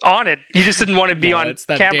on it. He just didn't want to be on it's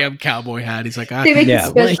that camera. Damn cowboy hat. He's like, well,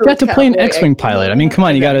 he got to play an X-Wing pilot. I mean, come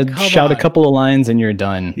on, you got to shout a couple of lines and you're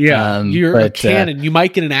done. Yeah, you're a cannon. You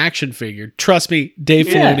might get an action figure. Trust me, Dave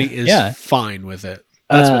Filoni is fine with it.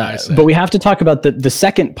 That's what I say. But we have to talk about the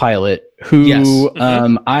second pilot who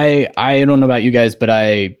I don't know about you guys, but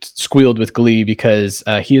I squealed with glee because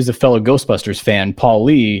he is a fellow Ghostbusters fan, Paul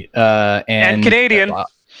Lee, and Canadian.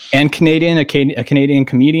 A Canadian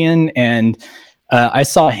comedian, and I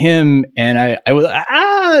saw him, and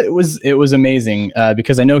it was amazing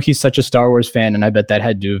because I know he's such a Star Wars fan, and I bet that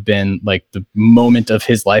had to have been like the moment of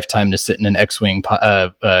his lifetime to sit in an X-Wing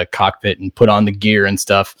cockpit and put on the gear and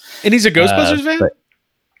stuff. And he's a Ghostbusters fan.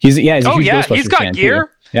 He's a huge Ghostbusters he's got fan gear. Too.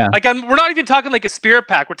 Yeah, like we're not even talking like a spirit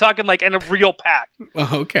pack. We're talking like in a real pack.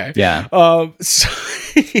 Oh, okay. Yeah. Real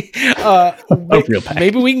pack.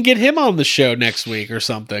 Maybe we can get him on the show next week or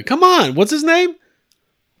something. Come on, what's his name?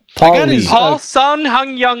 Paul Sun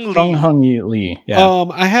Hung Young Lee. Yeah.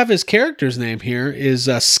 I have his character's name here is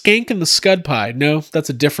Skank and the Scud Pie. No, that's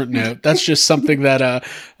a different note. That's just something that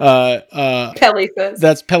Pelly says.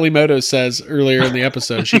 That's Pelimoto says earlier in the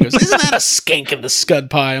episode. She goes, "Isn't that a Skank and the Scud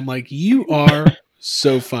Pie?" I'm like, "You are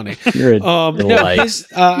so funny." You're a delight.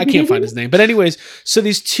 I can't find his name, but anyways, so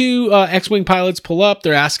these two X-Wing pilots pull up.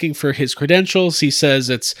 They're asking for his credentials. He says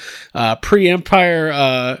it's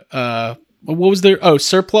pre-Empire. What was their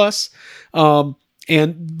surplus?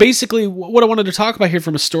 And basically, what I wanted to talk about here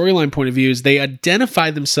from a storyline point of view is they identify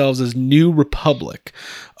themselves as New Republic.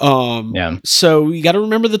 So you got to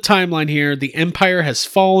remember the timeline here. The Empire has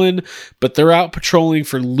fallen, but they're out patrolling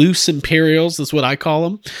for loose Imperials. That's what I call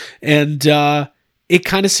them. And it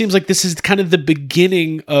kind of seems like this is kind of the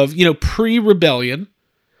beginning of, pre-rebellion.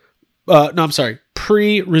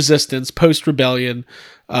 Pre-resistance, post-rebellion.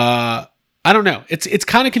 I don't know. It's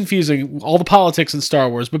kind of confusing, all the politics in Star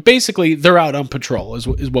Wars, but basically they're out on patrol is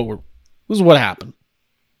what happened.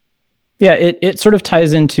 Yeah, it sort of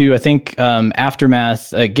ties into, I think,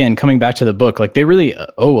 Aftermath, again, coming back to the book, like they really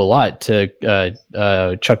owe a lot to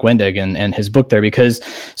Chuck Wendig and his book there, because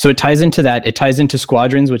so it ties into that. It ties into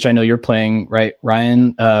Squadrons, which I know you're playing, right,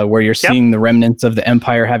 Ryan, where you're seeing the remnants of the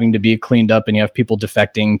Empire having to be cleaned up, and you have people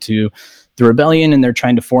defecting to the rebellion, and they're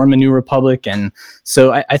trying to form a new republic. And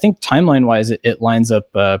so I think timeline wise, it lines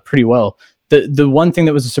up pretty well. The one thing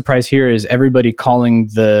that was a surprise here is everybody calling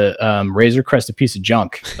the Razor Crest a piece of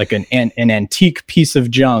junk, like an antique piece of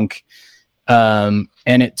junk. And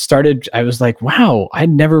it started, I was like, wow, I'd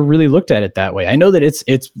never really looked at it that way. I know that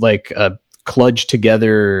it's like a kludged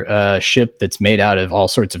together ship that's made out of all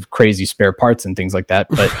sorts of crazy spare parts and things like that.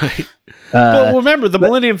 But right. Well, remember, the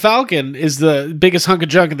Millennium Falcon is the biggest hunk of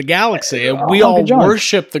junk in the galaxy, and we all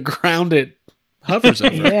worship the ground it hovers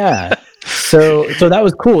over. Yeah. So that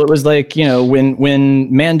was cool. It was like,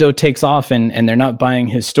 when Mando takes off and they're not buying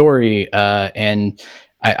his story, and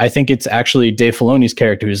I think it's actually Dave Filoni's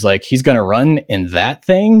character who's like, he's going to run in that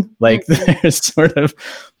thing. Like, there's sort of,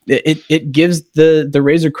 it gives the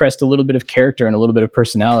Razor Crest a little bit of character and a little bit of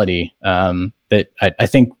personality that I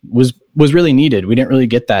think was was really needed. We didn't really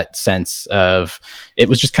get that sense of, it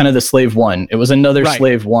was just kind of the Slave One. It was another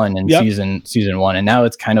Slave One in season one. And now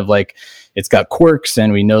it's kind of like, it's got quirks,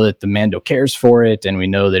 and we know that the Mando cares for it, and we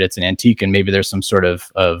know that it's an antique, and maybe there's some sort of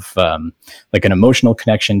like an emotional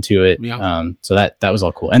connection to it. Yeah. So that was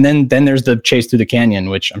all cool. And then there's the chase through the canyon,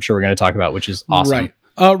 which I'm sure we're going to talk about, which is awesome. Right.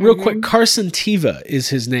 Real quick, Carson Teva is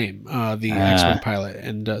his name, the X-Wing pilot,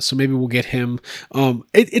 and so maybe we'll get him.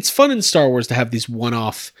 It's fun in Star Wars to have these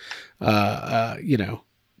one-off, X-Wing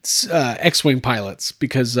pilots,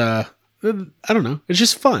 because I don't know, it's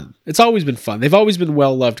just fun. It's always been fun. They've always been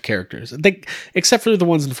well-loved characters, except for the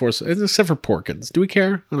ones in Force, except for Porkins. Do we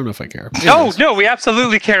care? I don't know if I care. No, we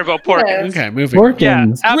absolutely care about Porkins. Okay, moving. Porkins, yeah,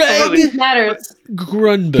 absolutely matters.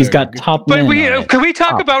 Grunberg. He's got top. But can we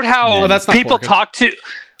talk about how people Porkins. Talk to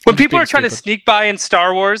when people are trying to sneak by in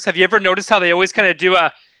Star Wars? Have you ever noticed how they always kind of do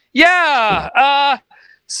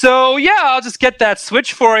so yeah, I'll just get that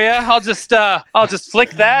switch for you. I'll just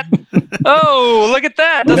flick that. Oh, look at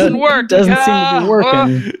that! Doesn't work. Doesn't seem to be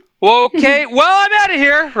working. Okay, well, I'm out of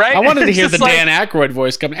here, right? I wanted to hear the Dan Aykroyd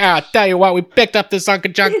voice coming. I'll tell you what, we picked up this hunk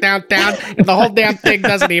of junk downtown, and the whole damn thing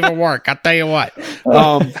doesn't even work. I'll tell you what.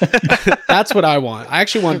 That's what I want. I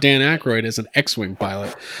actually want Dan Aykroyd as an X-Wing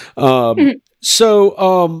pilot.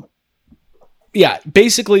 Yeah,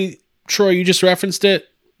 basically, Troy, you just referenced it.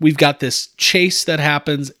 We've got this chase that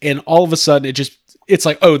happens, and all of a sudden it's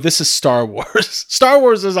like, oh, this is Star Wars. Star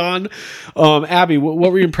Wars is on. Abby, what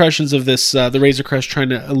were your impressions of this, the Razor Crest trying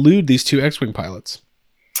to elude these two X-Wing pilots?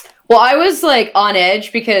 Well, I was like on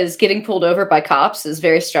edge because getting pulled over by cops is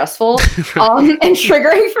very stressful and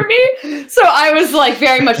triggering for me. So I was like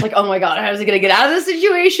very much like, oh my God, how is he going to get out of this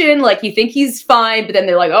situation? Like, you think he's fine, but then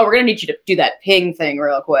they're like, oh, we're going to need you to do that ping thing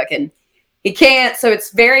real quick. And he can't. So it's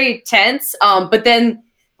very tense. But then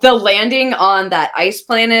the landing on that ice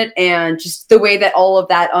planet and just the way that all of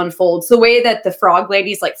that unfolds, the way that the frog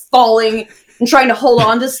lady's like falling and trying to hold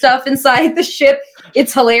on to stuff inside the ship,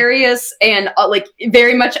 it's hilarious and like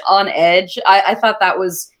very much on edge. I thought that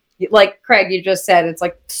was, like Craig, you just said, it's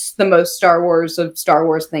like the most Star Wars of Star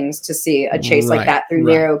Wars things to see a chase like that through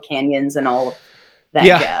narrow canyons and all of that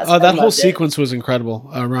jazz. That whole sequence was incredible.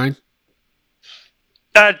 Ryan?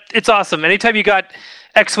 It's awesome. Anytime you got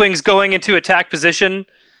X-Wings going into attack position,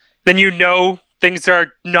 then you know things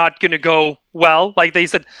are not going to go well. Like they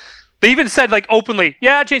even said like openly,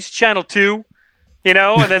 change to channel 2, and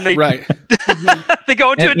then they they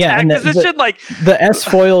go into attack position. Like the S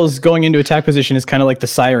foils going into attack position is kind of like the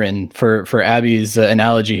siren for Abby's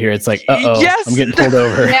analogy here. It's like, I'm getting pulled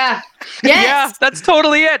over. Yeah, that's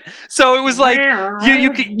totally it. So it was like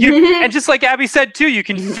you and just like Abby said too, you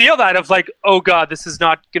can feel that of like, oh God, this is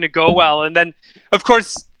not going to go well. And then of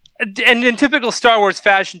course, and in typical Star Wars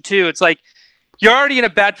fashion too, it's like you're already in a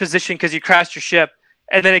bad position because you crashed your ship,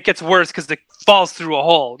 and then it gets worse because it falls through a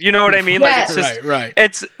hole. You know what I mean? Yes. Like it's just right.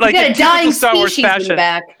 It's like you got in a dying typical Star Wars species in fashion. the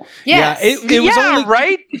back. Yes. Yeah, it was only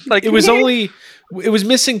right. Like it was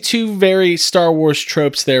missing two very Star Wars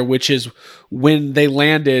tropes there, which is when they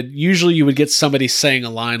landed, usually you would get somebody saying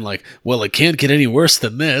a line like, well, it can't get any worse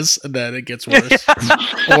than this, and then it gets worse.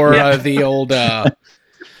 Or the old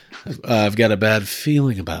I've got a bad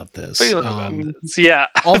feeling about this.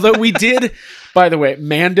 Although we did, by the way,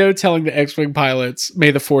 Mando telling the X-Wing pilots,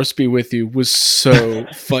 may the Force be with you, was so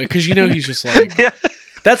fun. Because he's just like,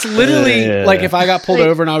 that's literally like if I got pulled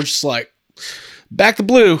over and I was just like, back to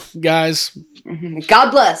blue, guys.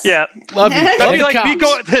 God bless. Yeah. Love you. That'd be like me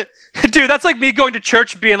going, dude, that's like me going to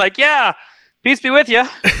church being like, yeah, peace be with you.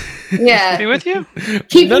 Yeah. Be with you.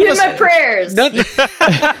 Keep you in my prayers. None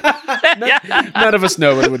of us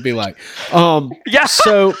know what it would be like.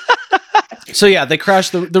 So yeah, they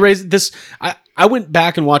crashed the Razor. I went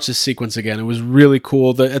back and watched this sequence again. It was really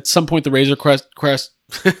cool. At some point, the Razor Crest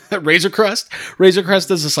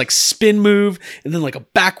does this like spin move and then like a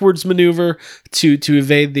backwards maneuver to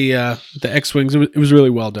evade the X-Wings. It was really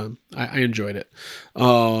well done. I enjoyed it.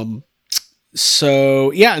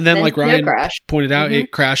 So yeah, and then like Ryan pointed out,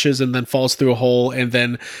 it crashes and then falls through a hole, and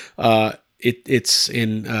then it's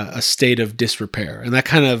in a state of disrepair, and that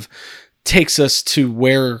kind of takes us to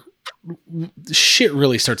where shit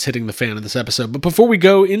really starts hitting the fan in this episode. But before we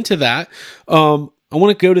go into that, I want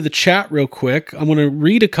to go to the chat real quick. I want to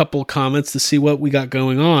read a couple comments to see what we got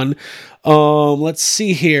going on. Let's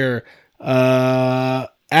see here.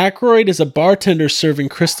 Aykroyd is a bartender serving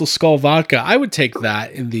Crystal Skull vodka. I would take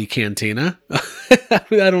that in the cantina. I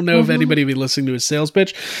don't know if anybody would be listening to his sales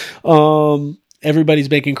pitch. Everybody's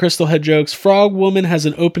making Crystal Head jokes. Frog Woman has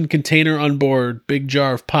an open container on board. Big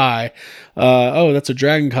jar of pie. Oh, that's a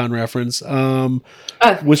Dragon Con reference.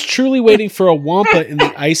 Was truly waiting for a Wampa in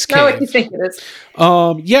the ice cave. Not what you think it is.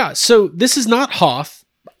 Yeah, so this is not Hoth.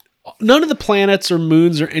 None of the planets or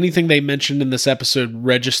moons or anything they mentioned in this episode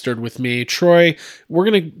registered with me. Troy, we're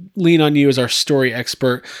going to lean on you as our story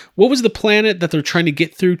expert. What was the planet that they're trying to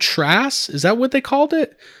get through? Trass? Is that what they called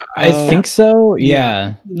it? I think so.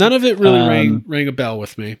 Yeah. None of it really rang a bell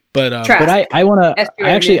with me. But I want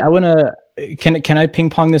to. Can I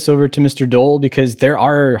ping pong this over to Mr. Dole, because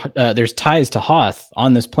there's ties to Hoth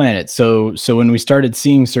on this planet. So when we started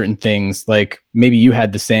seeing certain things, like maybe you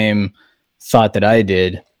had the same thought that I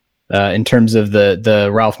did. In terms of the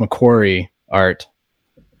Ralph McQuarrie art.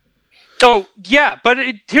 Oh yeah, but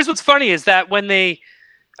here's what's funny is that when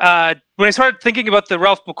I started thinking about the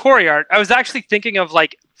Ralph McQuarrie art, I was actually thinking of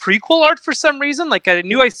like prequel art for some reason. Like I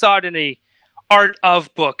knew I saw it in a art of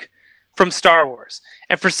book from Star Wars,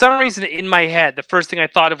 and for some reason in my head, the first thing I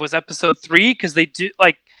thought of was Episode 3, because they do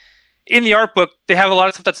like in the art book they have a lot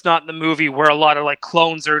of stuff that's not in the movie, where a lot of like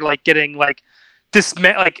clones are like getting like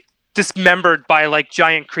dismembered by like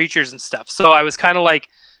giant creatures and stuff. So I was kind of like,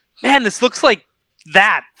 man, this looks like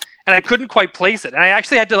that, and I couldn't quite place it. And I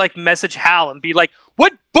actually had to like message Hal and be like,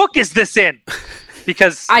 what book is this in?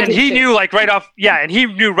 Because he knew right off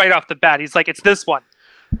the bat. He's like, it's this one.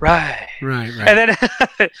 Right. And then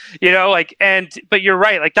but you're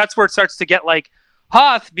right, like that's where it starts to get like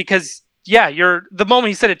Hoth, because the moment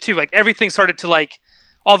he said it too, like everything started to like,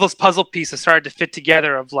 all those puzzle pieces started to fit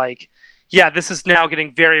together of like, yeah, this is now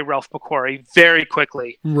getting very Ralph McQuarrie very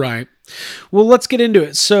quickly. Right. Well, let's get into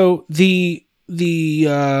it. So the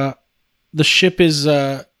ship is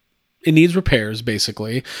it needs repairs.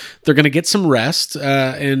 Basically, they're going to get some rest.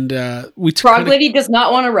 Frog Lady does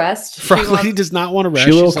not want to rest. Frog Lady does not want to rest.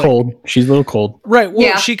 She's a little cold. She's a little cold. Right.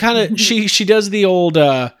 Well, she kind of she does the old.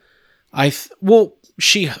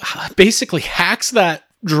 She basically hacks that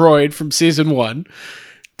droid from season 1.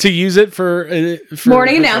 To use it for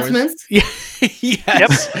morning announcements. Yeah.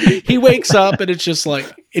 Yes. Yep. He wakes up and it's just like,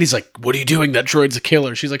 and he's like, what are you doing? That droid's a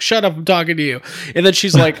killer. She's like, shut up, I'm talking to you. And then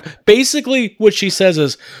she's like, basically what she says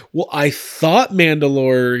is, well, I thought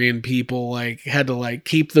Mandalorian people like had to like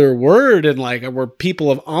keep their word and like were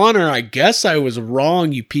people of honor. I guess I was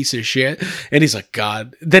wrong, you piece of shit. And he's like,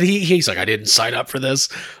 God. Then he's like, I didn't sign up for this.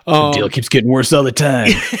 The deal keeps getting worse all the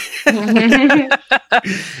time.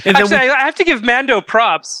 And actually, I have to give Mando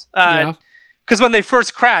props. Because when they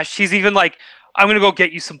first crashed, he's even like, I'm going to go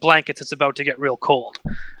get you some blankets. It's about to get real cold.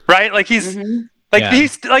 Right? Like he's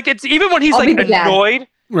he's like, it's even when he's like annoyed. Dad.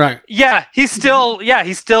 Right. Yeah. He's still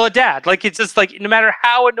a dad. Like, it's just like, no matter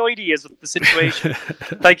how annoyed he is with the situation,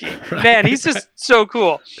 like, man, he's just so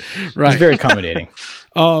cool. Right. He's very accommodating.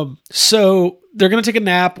 So they're going to take a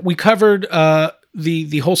nap. We covered,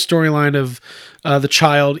 the whole storyline of, the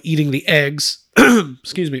child eating the eggs,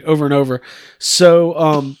 excuse me, over and over.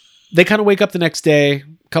 So, they kind of wake up the next day,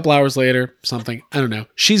 a couple hours later, something. I don't know.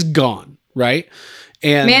 She's gone, right?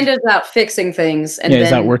 And Amanda's out fixing things, and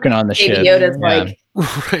he's out working on the ship. Yoda's like,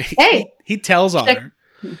 right. Hey, he tells on her.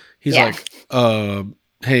 He's like,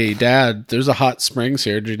 "Hey, Dad, there's a hot springs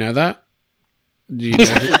here. Do you know that? Do you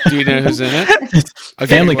know who's in it?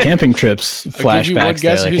 Okay, family camping trips flashbacks.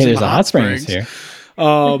 Like, hey, there's a hot springs here."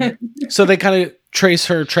 So they kind of trace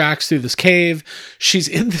her tracks through this cave. She's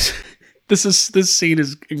in this. This scene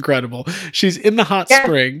is incredible. She's in the hot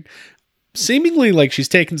spring, seemingly like she's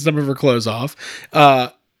taken some of her clothes off.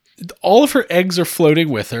 All of her eggs are floating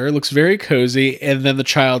with her. It looks very cozy. And then the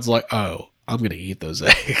child's like, "Oh, I'm going to eat those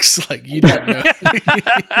eggs." Like, you don't know.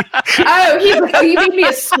 You made me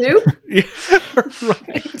a soup? Yeah,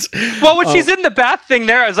 right. Well, when she's in the bath thing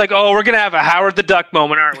there, I was like, oh, we're going to have a Howard the Duck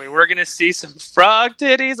moment, aren't we? We're going to see some frog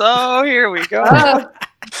titties. Oh, here we go.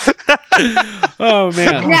 Oh,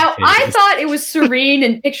 man. Now, I thought it was serene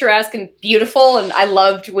and picturesque and beautiful, and I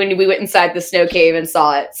loved when we went inside the snow cave and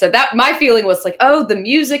saw it. So that my feeling was like, oh, the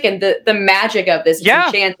music and the magic of this is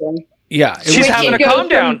enchanting. Yeah. She's having a calm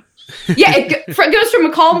down. It goes from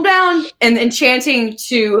a calm down and enchanting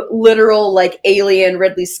to literal like alien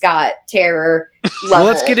Ridley Scott terror level. Well,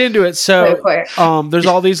 let's get into it. So there's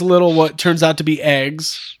all these little what turns out to be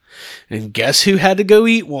eggs, and guess who had to go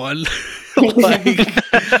eat one?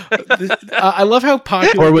 I love how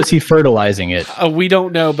popular. Or was he fertilizing it? We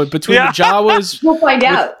don't know, but between the Jawas, we'll find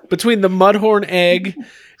out. Between the Mudhorn egg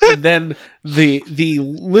and then the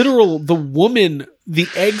woman the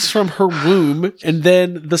eggs from her womb and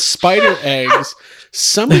then the spider eggs.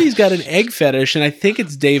 Somebody's got an egg fetish, and I think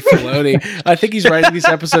it's Dave Filoni. I think he's writing these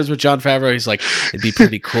episodes with Jon Favreau. He's like, it'd be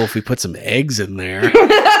pretty cool if we put some eggs in there.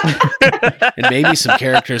 And maybe some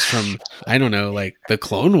characters from, I don't know, like the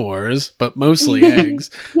Clone Wars, but mostly eggs.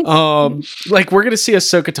 Like, we're going to see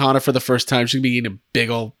Ahsoka Tano for the first time. She's going to be eating a big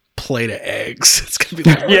old plate of eggs. It's going to be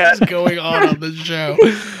like, what's going on this show?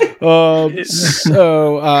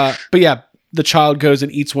 But yeah, the child goes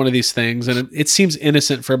and eats one of these things, and it seems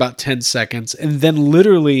innocent for about 10 seconds. And then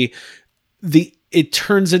literally it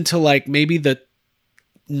turns into like maybe the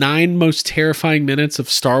 9 most terrifying minutes of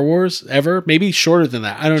Star Wars ever, maybe shorter than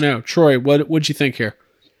that. I don't know. Troy, what'd you think here?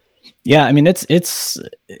 Yeah, I mean, it's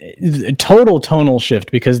a total tonal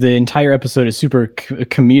shift because the entire episode is super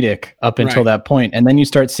comedic up until that point. And then you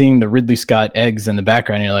start seeing the Ridley Scott eggs in the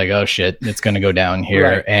background. And you're like, oh shit, it's going to go down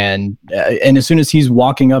here. Right. And as soon as he's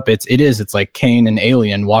walking up, it's like Kane and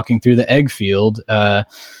Alien walking through the egg field.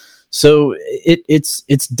 So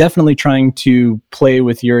it's definitely trying to play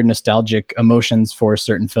with your nostalgic emotions for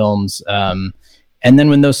certain films. And then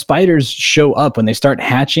when those spiders show up, when they start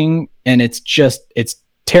hatching, and it's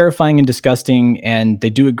terrifying and disgusting, and they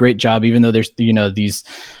do a great job, even though there's these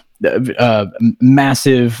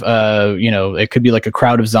massive it could be like a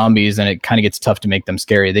crowd of zombies, and it kind of gets tough to make them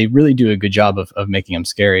scary. They really do a good job of making them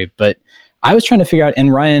scary. But I was trying to figure out,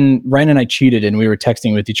 and Ryan and I cheated, and we were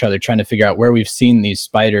texting with each other trying to figure out where we've seen these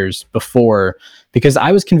spiders before, because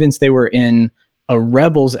I was convinced they were in a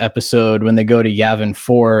Rebels episode when they go to Yavin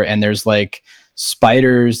 4 and there's like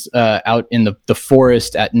spiders out in the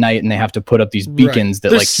forest at night, and they have to put up these beacons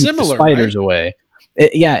that like keep the spiders away.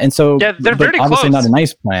 And so they're very obviously close. not a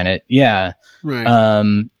nice planet. Yeah. Right.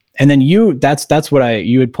 And then that's what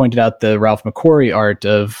you had pointed out, the Ralph McQuarrie art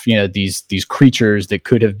of these creatures that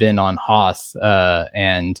could have been on Hoth,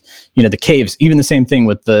 and the caves. Even the same thing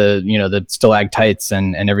with the stalactites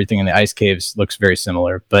and everything in the ice caves looks very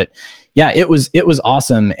similar. But yeah, it was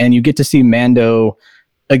awesome, and you get to see Mando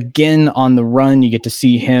again on the run. You get to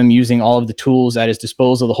see him using all of the tools at his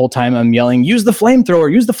disposal. The whole time I'm yelling, use the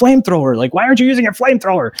flamethrower. Like, why aren't you using your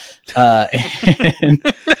flamethrower?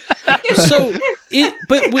 So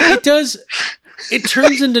it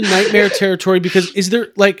turns into nightmare territory, because is there,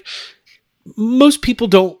 like, most people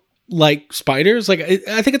don't like spiders. Like,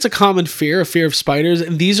 I think it's a common fear of spiders.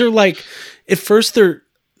 And these are like, at first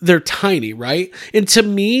they're tiny, right? And to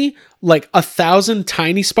me, like 1,000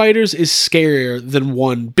 tiny spiders is scarier than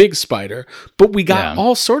one big spider, but we got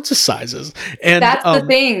all sorts of sizes. And that's the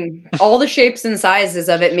thing. All the shapes and sizes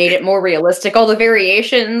of it made it more realistic. All the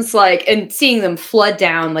variations, like, and seeing them flood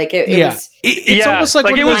down, like it's almost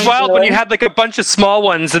like it was wild when you had like a bunch of small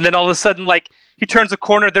ones, and then all of a sudden, like, he turns a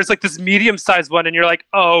corner, there's like this medium-sized one, and you're like,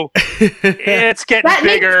 oh, it's getting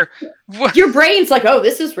bigger. Your brain's like, oh,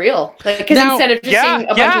 this is real. Because instead of just seeing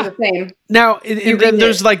a bunch of the same. Now, and then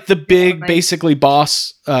there's like the big, basically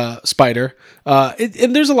boss spider.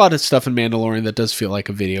 And there's a lot of stuff in Mandalorian that does feel like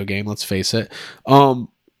a video game, let's face it.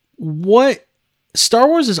 What Star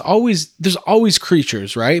Wars is there's always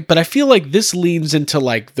creatures, right? But I feel like this leans into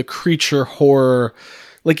like the creature horror,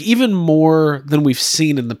 like even more than we've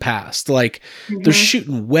seen in the past. Like they're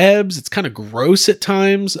shooting webs. It's kind of gross at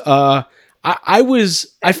times. I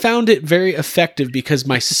found it very effective because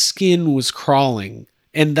my skin was crawling,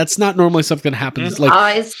 and that's not normally something that happens. Like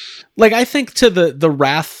eyes. Like I think to the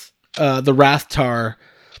Rathtar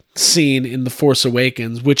scene in The Force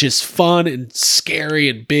Awakens, which is fun and scary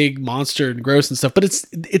and big monster and gross and stuff, but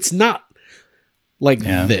it's not like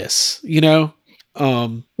this,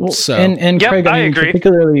 and Craig, I agree.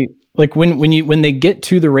 Particularly like when they get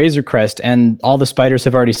to the Razor Crest and all the spiders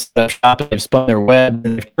have already set up shop, they've spun their web,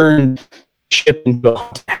 and they've turned ship into a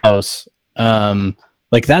haunted house.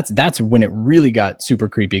 Like that's when it really got super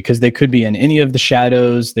creepy, because they could be in any of the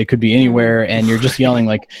shadows, they could be anywhere, and you're just yelling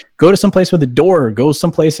like, go to someplace with a door, go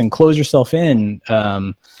someplace and close yourself in.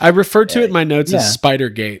 I referred to it in my notes as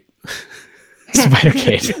Spidergate.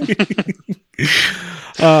 Spidergate.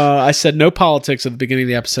 I said no politics at the beginning of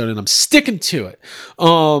the episode, and I'm sticking to it.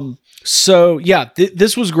 So yeah,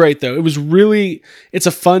 this was great though. It's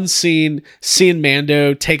a fun scene, seeing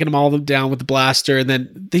Mando taking them all down with the blaster. And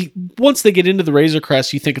then once they get into the Razor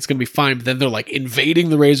Crest, you think it's going to be fine, but then they're like invading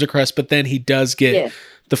the Razor Crest, but then he does get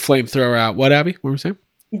the flamethrower out. What, Abby? What were we saying?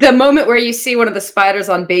 The moment where you see one of the spiders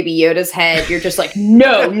on Baby Yoda's head, you're just like,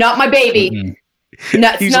 no, not my baby. Mm-hmm.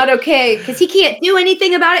 That's not okay, because he can't do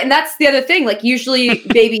anything about it. And that's the other thing. Like, usually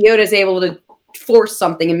Baby Yoda is able to force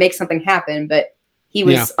something and make something happen, but he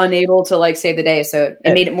was unable to like save the day, so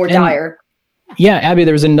it made it more dire. Yeah, Abby,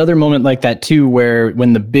 there was another moment like that too, where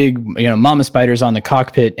when the big, mama spider's on the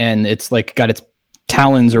cockpit and it's like got its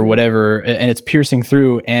talons or whatever, and it's piercing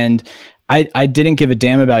through. And I didn't give a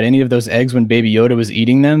damn about any of those eggs when Baby Yoda was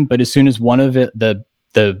eating them, but as soon as one of it, the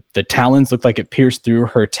talons looked like it pierced through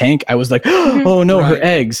her tank, I was like, oh no, her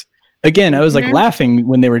eggs. Again, I was like laughing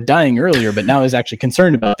when they were dying earlier, but now I was actually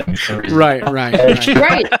concerned about them. Right.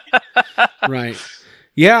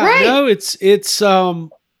 Yeah, Right. no, it's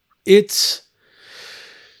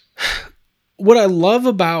what I love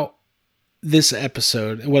about this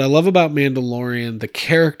episode and what I love about Mandalorian, the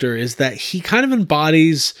character, is that he kind of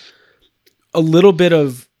embodies a little bit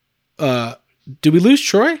of did we lose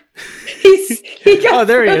Troy? Oh,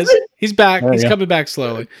 there he is. He's back. He's coming back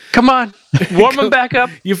slowly. Come on, warm him back up.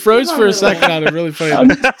 You froze for a second on a really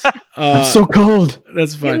funny. I'm so cold.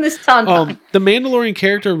 That's fine. This The Mandalorian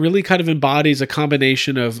character really kind of embodies a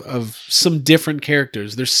combination of some different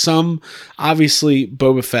characters. There's some, obviously,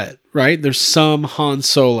 Boba Fett, right? There's some Han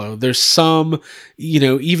Solo. There's some,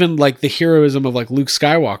 even like the heroism of like Luke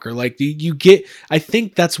Skywalker. Like you get, I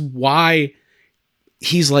think that's why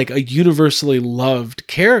he's like a universally loved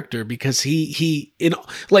character, because he in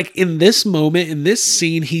this moment, in this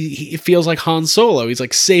scene, he feels like Han Solo. He's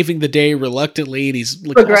like saving the day reluctantly, and he's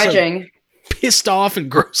like begrudging, pissed off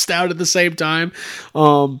and grossed out at the same time.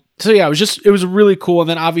 So yeah, it was really cool. And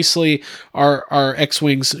then obviously our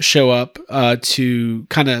X-Wings show up to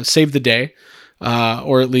kind of save the day,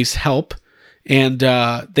 or at least help. And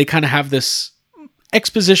they kind of have this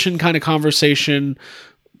exposition kind of conversation,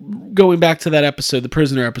 going back to that episode, the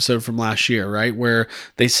prisoner episode from last year, right? Where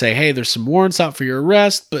they say, hey, there's some warrants out for your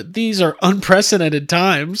arrest, but these are unprecedented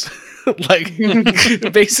times. Like,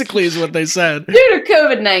 basically is what they said. Due to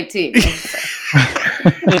COVID-19.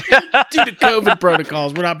 Due to COVID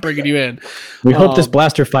protocols, we're not bringing you in. We hope this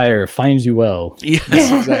blaster fire finds you well.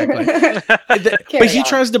 Yes, exactly. But he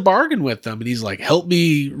tries to bargain with them, and he's like, help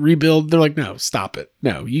me rebuild. They're like, no, stop it.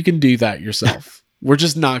 No, you can do that yourself. We're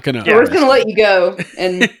just not gonna. We're just gonna let you go,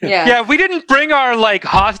 and yeah, we didn't bring our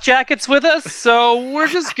Hoth jackets with us, so we're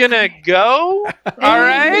just gonna go. All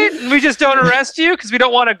right, and we just don't arrest you because we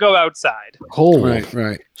don't want to go outside. Cold,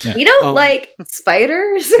 right. Yeah. We don't like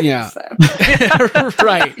spiders. Yeah,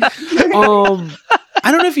 right.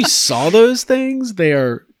 I don't know if you saw those things; they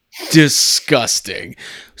are disgusting.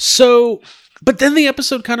 So, but then the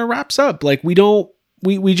episode kind of wraps up. Like we don't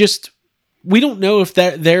know if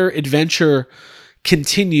their adventure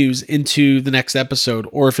continues into the next episode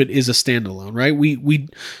or if it is a standalone, right?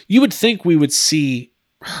 You would think we would see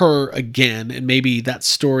her again and maybe that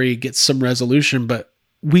story gets some resolution, but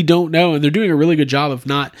we don't know. And they're doing a really good job of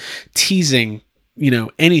not teasing,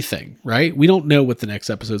 anything, right? We don't know what the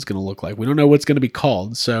next episode is going to look like. We don't know what's going to be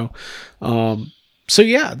called. So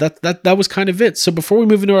yeah, that was kind of it. So before we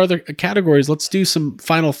move into our other categories, let's do some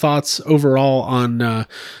final thoughts overall on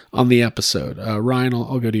the episode. Ryan,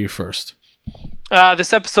 I'll go to you first.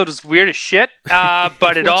 This episode is weird as shit,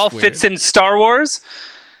 but it all fits in Star Wars.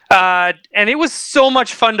 And it was so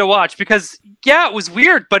much fun to watch because, yeah, it was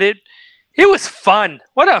weird, but it was fun.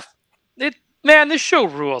 Man, this show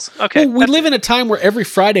rules. Okay. Well, we live in a time where every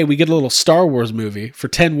Friday we get a little Star Wars movie for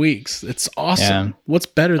 10 weeks. It's awesome. Yeah. What's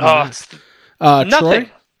better than that? Nothing.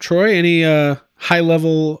 Troy, any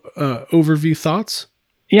high-level overview thoughts?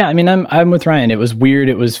 Yeah, I mean, I'm with Ryan. It was weird.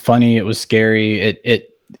 It was funny. It was scary.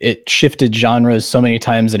 It shifted genres so many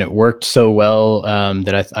times, and it worked so well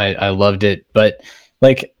that I loved it. But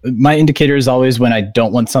like, my indicator is always when I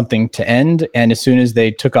don't want something to end. And as soon as they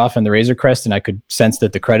took off in the Razor Crest, and I could sense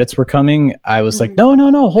that the credits were coming, I was like, no,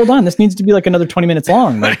 hold on. This needs to be like another 20 minutes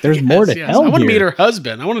long. Like, there's more to tell. I want to here. meet her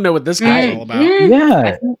husband. I want to know what this guy's all about.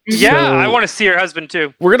 Yeah. Yeah, I want to see her husband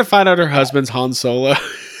too. We're gonna find out her husband's Han Solo.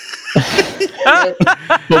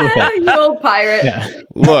 You old pirate. Yeah.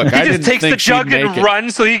 Look, he just takes the jug and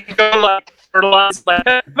runs so he can go like fertilize.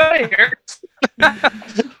 Here.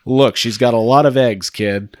 Look, she's got a lot of eggs,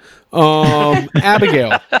 kid.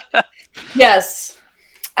 Abigail. Yes,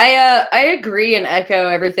 I agree and echo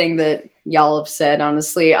everything that y'all have said.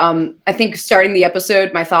 Honestly, I think starting the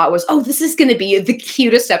episode, my thought was, oh, this is going to be the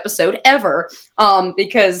cutest episode ever.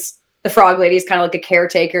 Because the frog lady is kind of like a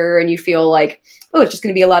caretaker, and you feel like, oh, it's just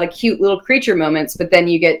going to be a lot of cute little creature moments, but then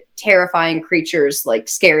you get terrifying creatures like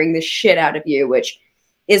scaring the shit out of you, which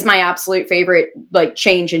is my absolute favorite, like,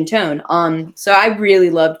 change in tone. So I really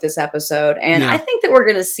loved this episode, and I think that we're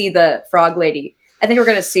going to see the frog lady. I think we're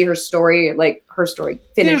going to see her story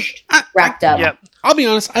finished, wrapped up. Yeah. I'll be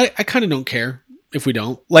honest, I kind of don't care if we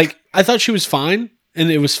don't. Like, I thought she was fine,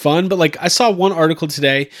 and it was fun, but like, I saw one article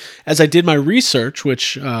today as I did my research,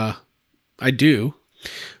 which I do.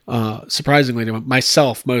 Surprisingly to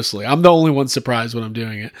myself, mostly. I'm the only one surprised when I'm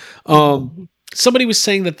doing it. somebody was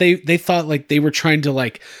saying that they thought like they were trying to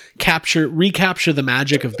like recapture the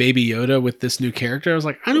magic of Baby Yoda with this new character. I was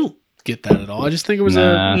like, I don't get that at all. I just think it was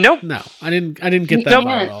nope. No, I didn't get that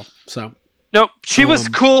at all. So nope. She was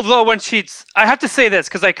cool though when I have to say this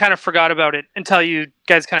because I kind of forgot about it until you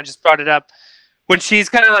guys kind of just brought it up. When she's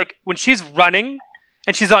kind of like when she's running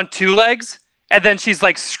and she's on two legs and then she's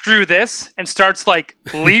like screw this and starts like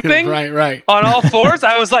leaping right on all fours.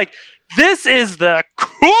 I was like, this is the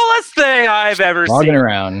coolest thing I've ever seen. Walking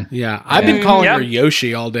around. Yeah, I've been calling her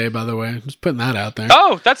Yoshi all day. By the way, I'm just putting that out there.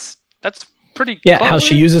 Oh, that's pretty. Yeah, how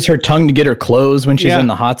she uses her tongue to get her clothes when she's in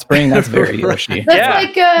the hot spring. That's very Yoshi.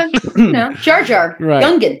 That's like Jar Jar,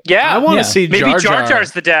 Gungan. Yeah, I want to see maybe Jar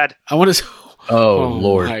Jar's the dad. I want to. Oh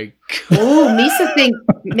Lord. My Oh, Misa think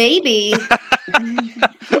maybe.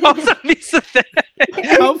 Misa thing.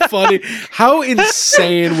 How funny! How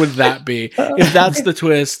insane would that be if that's the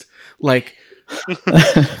twist? Like,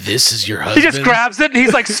 this is your husband. He just grabs it and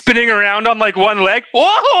he's like spinning around on like one leg.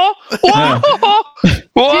 Whoa! Whoa!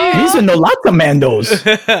 Whoa! He's in the lot commandos.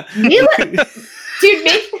 Dude,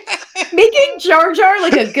 making Jar Jar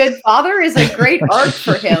like a good father is a great arc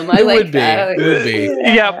for him. I like that. It would be.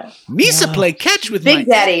 Yeah. Misa play catch with Big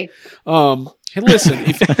Daddy. Hey,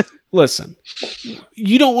 listen.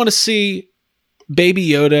 You don't want to see Baby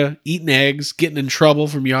Yoda eating eggs, getting in trouble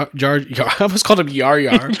from Jar. I almost called him Yar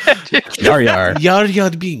Yar. Yar Yar. Yar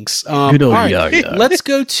Yar Binks. Good old Yar Yar. Let's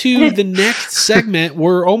go to the next segment.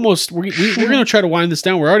 We're going to try to wind this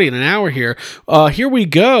down. We're already in an hour here. Here we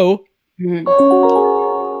go.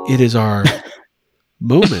 It is our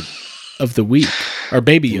moment of the week. Our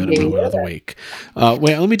Baby Yoda moment of the week.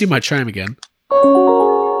 Wait, let me do my chime again.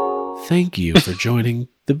 Thank you for joining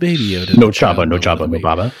the Baby Yoda. No chopper, no chopper, no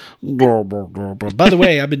baba. By the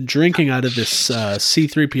way, I've been drinking out of this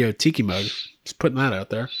C-3PO tiki mug. Just putting that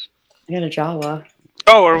out there. I got a Jawa.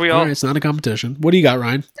 Oh, are we all? Right, it's not a competition. What do you got,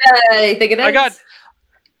 Ryan? I think it is.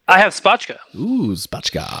 I have Spotchka. Ooh,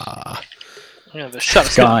 Spotchka. Yeah, the shut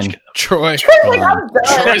of Gone. Spotchka. Troy.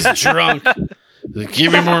 Troy's drunk.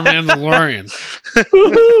 Give me more Mandalorian.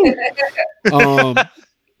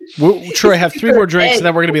 Troy, have 3 more drinks, and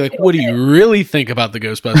then we're going to be like, what do you really think about the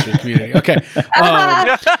Ghostbusters community? Okay.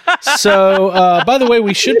 So, by the way,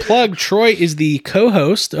 we should plug Troy is the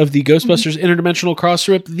co-host of the Ghostbusters Interdimensional Cross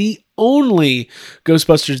Rip, the only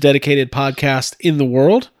Ghostbusters dedicated podcast in the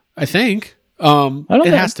world, I think.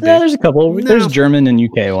 It has to be. Yeah, there's a couple. No. There's German and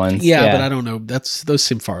UK ones. Yeah, but I don't know. Those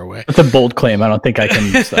seem far away. That's a bold claim. I don't think I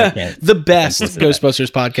can. The best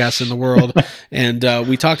Ghostbusters podcast in the world. And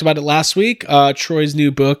we talked about it last week. Troy's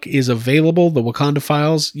new book is available, The Wakanda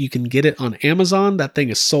Files. You can get it on Amazon. That thing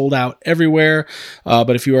is sold out everywhere.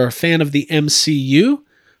 But if you are a fan of the MCU,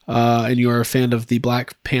 and you are a fan of the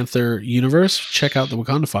Black Panther universe, check out The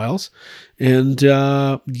Wakanda Files. And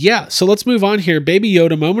so let's move on here. Baby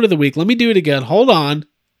Yoda moment of the week. Let me do it again. Hold on.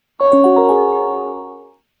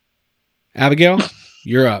 Abigail,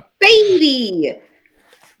 you're up. Baby.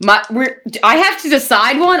 I have to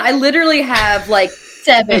decide one. I literally have like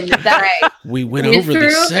 7 that we went over the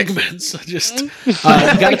segments. Just you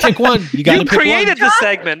got to pick one. You created the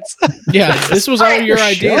segments. Yeah, this was all your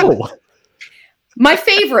idea. My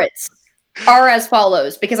favorites are as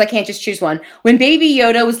follows, because I can't just choose one. When Baby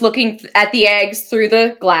Yoda was looking at the eggs through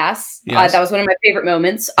the glass, that was one of my favorite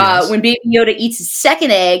moments. Yes. When Baby Yoda eats his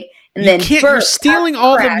second egg and you're stealing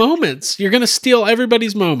all the moments. You're going to steal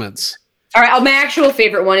everybody's moments. All right, my actual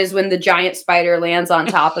favorite one is when the giant spider lands on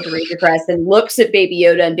top of the Razor Crest and looks at Baby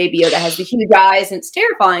Yoda, and Baby Yoda has the huge eyes, and it's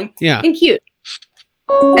terrifying and cute.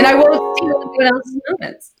 And I won't steal anyone else's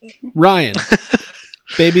moments. Ryan.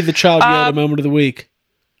 Baby the Child Yoda moment of the week.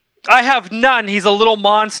 I have none. He's a little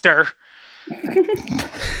monster.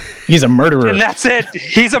 He's a murderer. And that's it.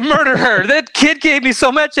 He's a murderer. That kid gave me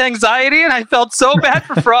so much anxiety, and I felt so bad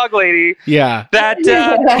for Frog Lady. Yeah. That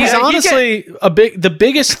he's honestly the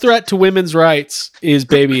biggest threat to women's rights is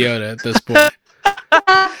Baby Yoda at this point.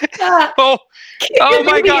 Oh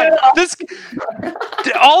my God!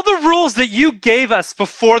 All the rules that you gave us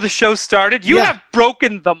before the show started, you have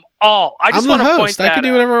broken them all. I just want to point that out. I can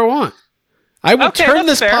do whatever I want. I will turn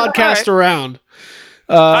this podcast around.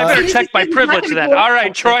 I better check my privilege then. All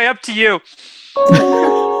right, Troy, up to you.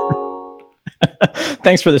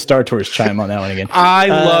 Thanks for the Star Tours chime on that one again. I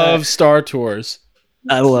love Star Tours.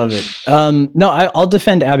 I love it. No, I'll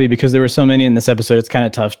defend Abby because there were so many in this episode. It's kind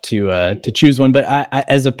of tough to choose one. But I,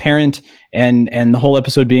 as a parent and the whole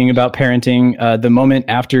episode being about parenting. The moment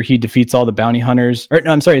after he defeats all the bounty hunters, or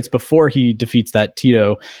no, I'm sorry, it's before he defeats that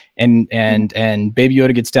Tito, and Baby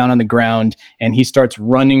Yoda gets down on the ground and he starts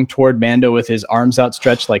running toward Mando with his arms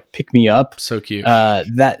outstretched, like pick me up. So cute.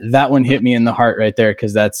 That one hit me in the heart right there,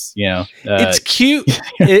 because that's it's cute.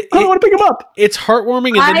 I don't want to pick him up. It's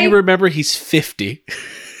heartwarming, and then you remember he's 50.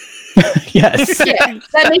 Yes, yeah,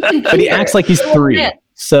 that makes him but he acts like he's 3.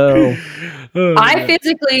 So I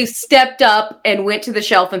physically stepped up and went to the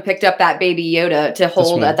shelf and picked up that Baby Yoda to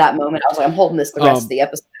hold at that moment. I was like, I'm holding this the rest of the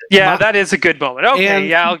episode. Yeah, that is a good moment.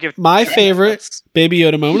 Okay, I'll give my favorite Baby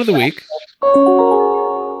Yoda moment of the week.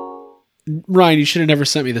 Ryan, you should have never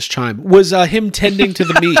sent me this chime. Was him tending to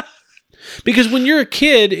the meat. Because when you're a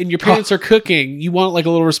kid and your parents are cooking, you want like a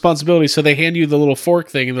little responsibility, so they hand you the little fork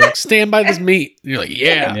thing and they're like, "Stand by this meat." And you're like,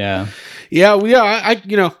 "Yeah."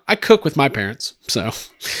 I cook with my parents, so.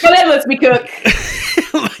 Well, that lets me cook.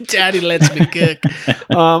 My daddy lets me cook.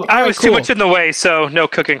 I was too much in the way, so no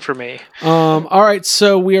cooking for me. All right,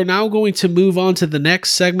 so we are now going to move on to the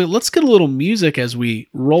next segment. Let's get a little music as we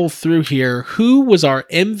roll through here. Who was our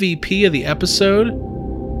MVP of the episode?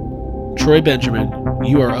 Troy Benjamin,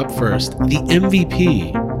 you are up first. The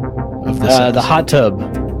MVP of this episode. The hot tub.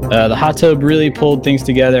 The hot tub really pulled things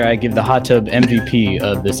together. I give the hot tub MVP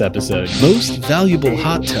of this episode. Most valuable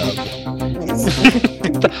hot tub.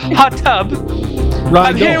 Hot tub. Ryan,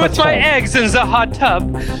 I'm here with my eggs in the hot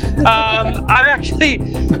tub. I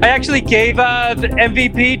actually gave the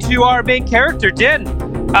MVP to our main character, Din.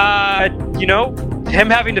 Him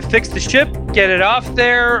having to fix the ship, get it off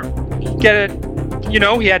there, get it. He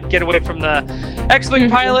had to get away from the X-Wing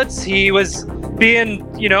pilots. He was being,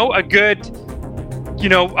 a good,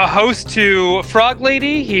 a host to Frog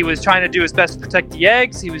Lady. He was trying to do his best to protect the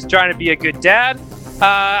eggs. He was trying to be a good dad.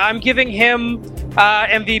 I'm giving him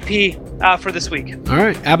MVP for this week. All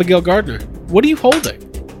right, Abigail Gardner. What are you holding?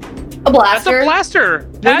 A blaster. That's a blaster.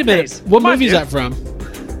 Wait a minute. What movie is that from?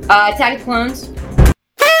 Attack of the Clones.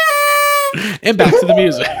 And back to the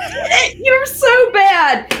music. You're so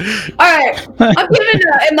bad. All right. I'm giving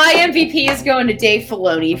my MVP is going to Dave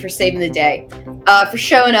Filoni for saving the day. For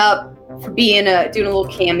showing up, for being doing a little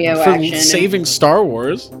cameo action. For saving Star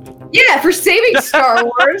Wars. Yeah, for saving Star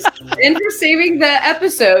Wars and for saving the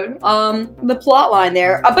episode, the plot line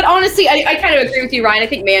there. But honestly, I kind of agree with you, Ryan. I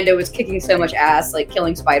think Mando was kicking so much ass, like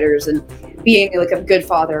killing spiders and being like a good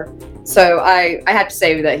father. So I have to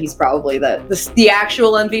say that he's probably the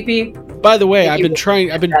actual MVP. By the way,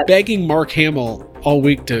 I've been begging Mark Hamill all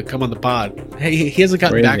week to come on the pod. Hey, he hasn't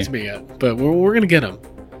gotten back to me yet, but we're gonna get him.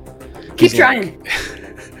 Keep trying.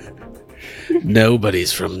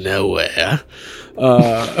 Nobody's from nowhere.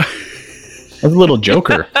 That's a little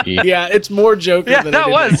Joker. Yeah, it's more Joker than that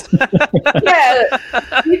anything. Was. Yeah,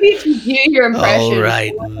 you need to do your impression. All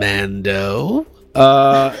right, Mando.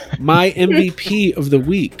 My MVP of the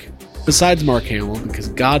week, besides Mark Hamill, because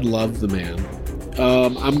God loved the man,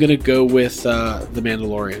 I'm going to go with The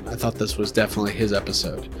Mandalorian. I thought this was definitely his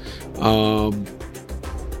episode.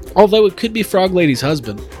 Although it could be Frog Lady's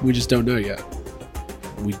husband. We just don't know yet.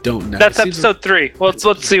 We don't know. That's episode 3. Well,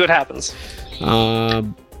 let's see what happens.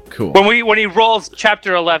 Cool. When he rolls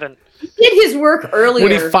chapter 11. He did his work earlier.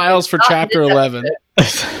 When he files for chapter 11. We'll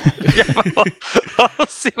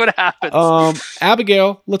see what happens.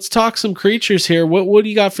 Abigail, let's talk some creatures here. What do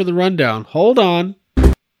you got for the rundown? Hold on.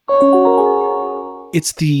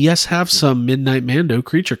 It's the Yes Have Some Midnight Mando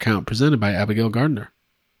creature count presented by Abigail Gardner.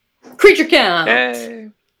 Creature count. Hey.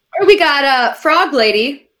 We got Frog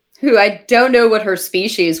Lady, who I don't know what her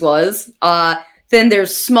species was. Then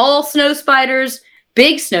there's small snow spiders,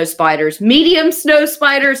 big snow spiders, medium snow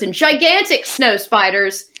spiders, and gigantic snow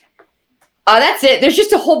spiders. That's it. There's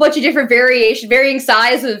just a whole bunch of different varying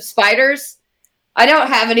size of spiders. I don't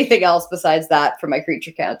have anything else besides that for my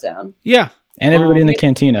creature countdown. Yeah. And everybody in the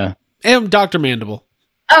cantina. And Dr. Mandible.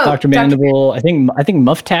 Oh, Dr. Mandible. I think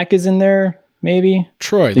Muff Tack is in there, maybe.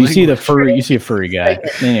 Troy. So you see a furry guy.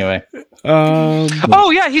 Anyway.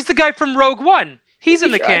 Oh yeah, he's the guy from Rogue One. He's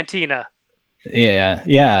in the cantina.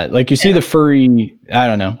 Yeah. Like you see the furry. I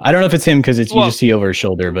don't know if it's him because you just see over his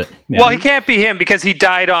shoulder, but well, he can't be him because he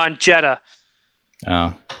died on Jeddah.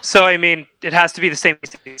 Oh, so I mean, it has to be the same.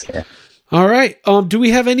 Yeah. All right. Do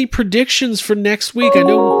we have any predictions for next week? I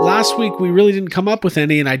know last week we really didn't come up with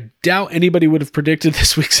any, and I doubt anybody would have predicted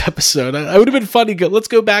this week's episode. I would have been funny. Let's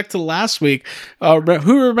go back to last week.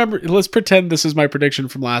 Who remember? Let's pretend this is my prediction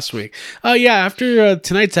from last week. After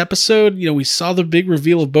tonight's episode, we saw the big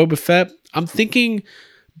reveal of Boba Fett. I'm thinking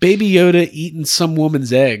Baby Yoda eating some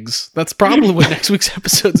woman's eggs. That's probably what next week's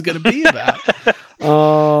episode is going to be about.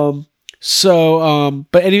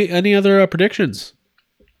 But any other predictions?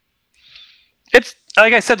 It's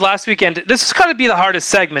like I said last weekend, this is going to be the hardest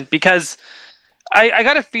segment because I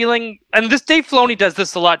got a feeling, and this Dave Filoni does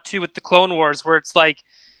this a lot too with the Clone Wars, where it's like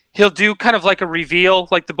he'll do kind of like a reveal,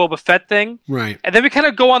 like the Boba Fett thing. Right. And then we kind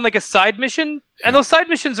of go on like a side mission. And those side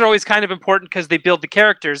missions are always kind of important because they build the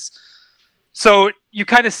characters. So you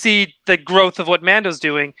kind of see the growth of what Mando's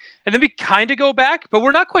doing. And then we kind of go back, but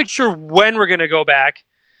we're not quite sure when we're going to go back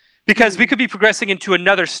because we could be progressing into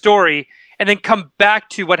another story and then come back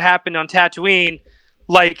to what happened on Tatooine,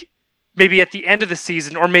 like maybe at the end of the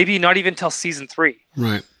season, or maybe not even till season 3.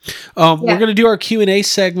 Right. We're going to do our Q&A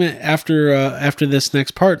segment after this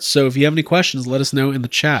next part. So if you have any questions, let us know in the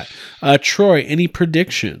chat. Troy, any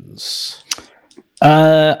predictions?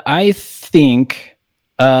 I think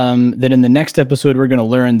that in the next episode, we're going to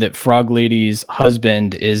learn that Frog Lady's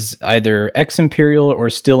husband is either ex-Imperial or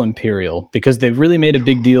still Imperial, because they've really made a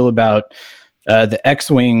big deal about the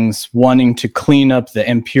X-Wings wanting to clean up the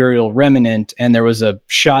Imperial remnant, and there was a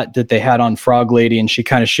shot that they had on Frog Lady, and she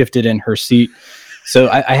kind of shifted in her seat. So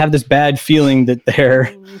I have this bad feeling that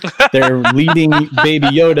they're leading Baby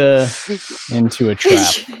Yoda into a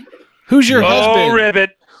trap. Who's your husband? Oh,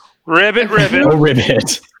 Ribbit. Oh,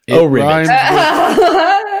 Ribbit. Oh, Ribbit.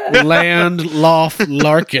 Landlof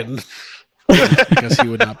Larkin. Because he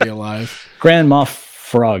would not be alive. Grand Moff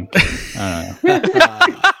Frog. I don't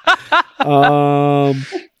know.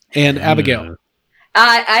 And Abigail.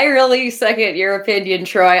 I really second your opinion,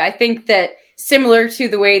 Troy. I think that similar to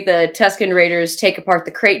the way the Tusken Raiders take apart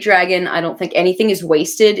the Krayt Dragon, I don't think anything is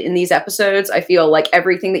wasted in these episodes. I feel like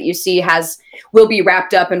everything that you see will be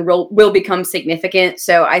wrapped up and will become significant.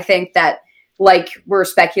 So I think that, like we're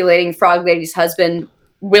speculating, Frog Lady's husband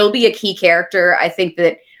will be a key character. I think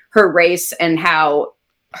that her race and how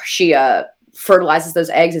she fertilizes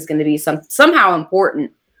those eggs is going to be somehow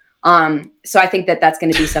important. So I think that that's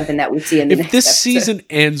going to be something that we see in the next this episode. season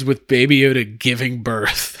ends with Baby Yoda giving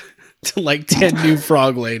birth to like 10 new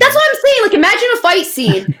frog ladies. That's what I'm saying. Like, imagine a fight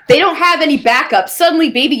scene. They don't have any backup.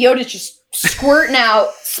 Suddenly, Baby Yoda's just squirting out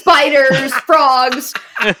spiders, frogs,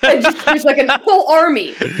 and there's like a whole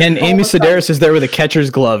army. And Amy Sedaris is there with a catcher's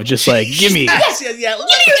glove, just like, gimme. Yes, yeah. Give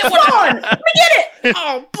me your phone. Let me get it.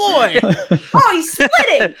 Oh, boy. Oh, he's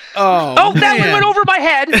splitting. Oh, that one went over my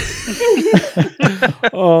head.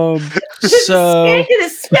 So the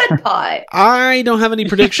spit pie. I don't have any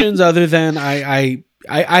predictions other than I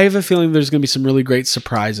have a feeling there's going to be some really great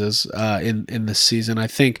surprises in this season. I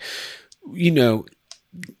think,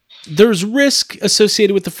 there's risk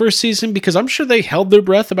associated with the first season because I'm sure they held their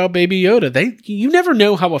breath about Baby Yoda. You never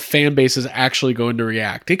know how a fan base is actually going to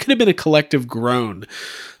react. It could have been a collective groan,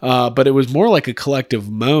 but it was more like a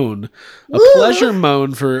collective moan, a pleasure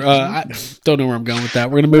moan for. I don't know where I'm going with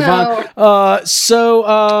that. We're going to move on.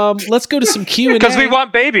 So let's go to some Q&A. Because we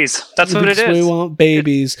want babies. That's what it is. We want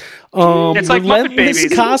babies. It's like Muppet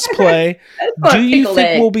Babies. Cosplay. Do you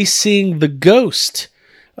think we'll be seeing the Ghost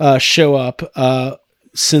show up?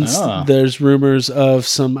 Since there's rumors of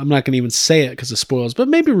some, I'm not going to even say it because of spoils, but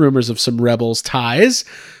maybe rumors of some Rebels ties.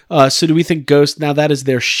 So do we think Ghost, now that is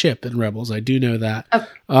their ship in Rebels, I do know that.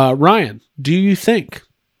 Ryan, do you think?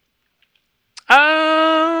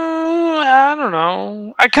 I don't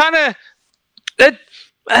know. I kind of,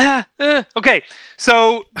 okay.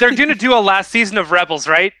 So they're going to do a last season of Rebels,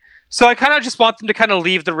 right? So I kind of just want them to kind of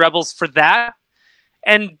leave the Rebels for that.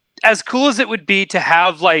 And as cool as it would be to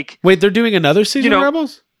have like... Wait, they're doing another season of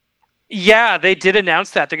Rebels? Yeah, they did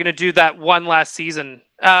announce that. They're going to do that one last season.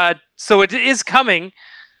 So it is coming.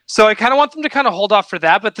 So I kind of want them to kind of hold off for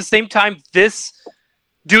that. But at the same time,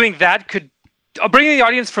 doing that could... bringing the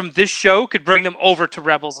audience from this show could bring them over to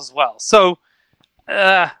Rebels as well. So,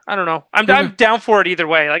 I don't know. I'm down for it either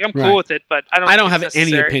way. Like, I'm cool with it, but I don't have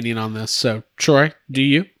any opinion on this. So, Troy, do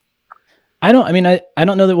you? I don't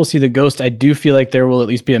know that we'll see the Ghost. I do feel like there will at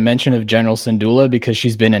least be a mention of General Syndulla because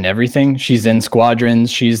she's been in everything. She's in Squadrons.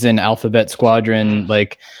 She's in Alphabet Squadron.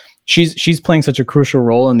 Like she's playing such a crucial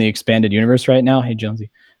role in the expanded universe right now. Hey, Jonesy.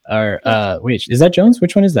 Wait, is that Jones?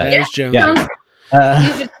 Which one is that? That is Jones. Yeah.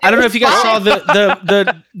 I don't know if you guys saw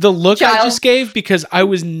the look I just gave because I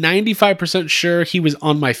was 95% sure he was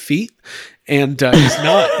on my feet and he's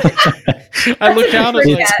not. I looked down and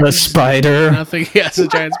it's the spider. Nothing. Yeah, it's a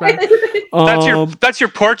giant spider. That's your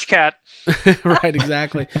porch cat. Right,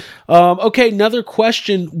 exactly. Okay, another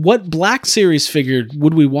question. What Black Series figure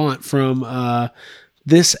would we want from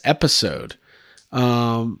this episode?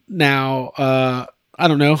 Now, I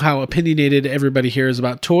don't know how opinionated everybody here is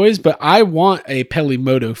about toys, but I want a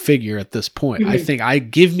Pelimoto figure at this point. I think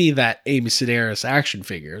give me that Amy Sedaris action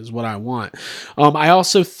figure is what I want. I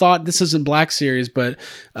also thought, this isn't Black Series, but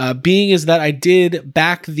being is that I did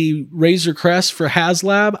back the Razor Crest for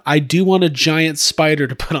HasLab, I do want a giant spider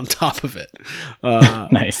to put on top of it.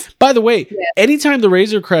 Nice. By the way, anytime the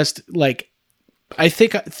Razor Crest, like, I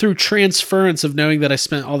think through transference of knowing that I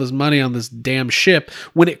spent all this money on this damn ship,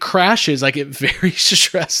 when it crashes, I get very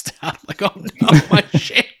stressed out. Like, oh no, my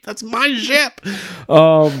ship. That's my ship.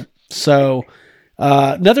 So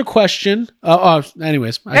another question.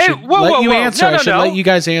 Anyways, I should let you answer. I should let you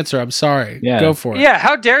guys answer. I'm sorry. Yeah. Go for it. Yeah,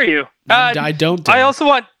 how dare you? I don't dare. I also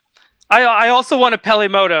want a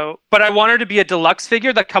Pelimoto, but I want her to be a deluxe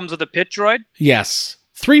figure that comes with a pit droid. Yes.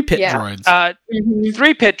 3 pit droids.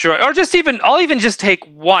 3 pit droid, or I'll even just take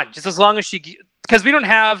one, just as long as because we don't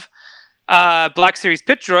have Black Series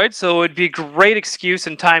pit droids, so it would be a great excuse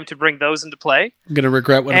and time to bring those into play. I'm gonna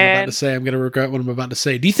regret what I'm about to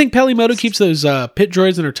say. Do you think Pelimoto keeps those pit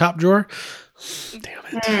droids in her top drawer? Damn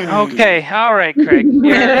it. Okay, all right, Craig.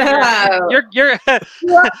 You're how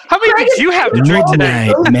many did you have to drink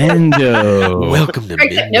today? Mando. Welcome to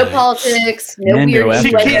Craig, Midnight. no politics, no Mando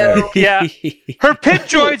weird after. Yeah. Her pit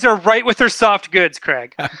droids are right with her soft goods,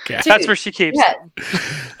 Craig. Okay. That's where she keeps them.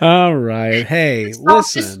 All right. Hey,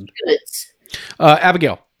 listen.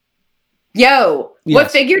 Abigail. Yo, Yes.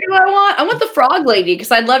 what figure do I want? I want the frog lady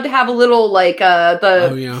because I'd love to have a little like the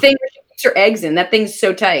thing where she puts her eggs in. That thing's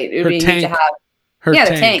so tight. It would Her be neat tank. to have. Her Yeah,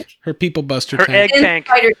 the tank. tank. Her people buster Her tank. egg tank.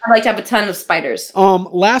 Spiders. I'd like to have a ton of spiders.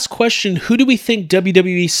 Last question. Who do we think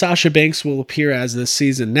WWE Sasha Banks will appear as this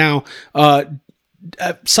season? Now,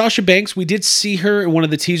 Sasha Banks, we did see her in one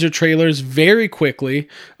of the teaser trailers very quickly.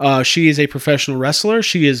 She is a professional wrestler.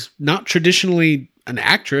 She is not traditionally an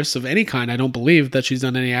actress of any kind. I don't believe that she's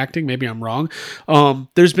done any acting. Maybe I'm wrong.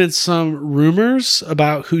 There's been some rumors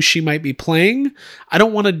about who she might be playing. I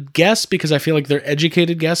don't want to guess because I feel like they're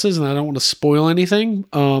educated guesses and I don't want to spoil anything.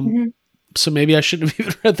 So maybe I shouldn't have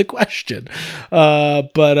even read the question.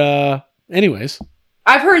 But anyways.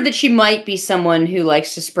 I've heard that she might be someone who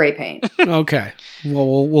likes to spray paint. Okay.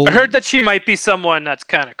 Well, we'll I heard that she might be someone that's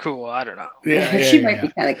kind of cool. I don't know. She might be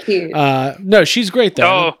kind of cute. No, she's great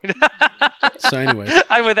though. Oh, So anyways.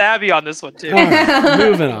 I'm with Abby on this one too. All right,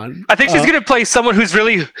 moving on. I think she's going to play someone who's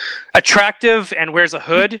really attractive and wears a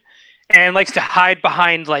hood and likes to hide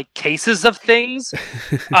behind like cases of things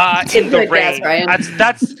in the Good guess, rain. Ryan.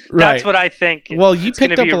 That's Right. what I think. Well, you It's gonna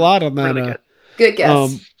picked up be a lot on that. really good. Good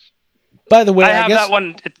guess. By the way, I I have guess, that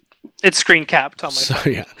one. It's screen capped on my So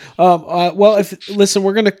yeah. Well, listen,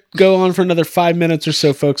 we're gonna go on for another 5 minutes or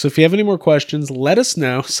so, folks. So if you have any more questions, let us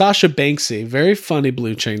know. Sasha Banksy, very funny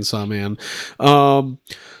Blue Chainsaw Man.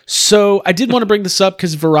 So I did want to bring this up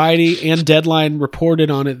because Variety and Deadline reported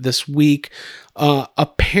on it this week.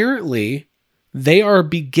 Apparently, they are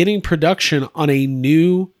beginning production on a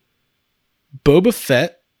new Boba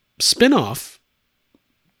Fett spinoff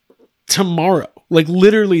tomorrow. Like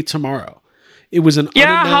literally tomorrow. It was an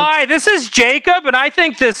Yeah, unannounced- hi, this is Jacob, and I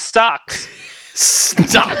think this sucks.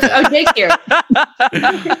 Stop. Oh, Jake's here.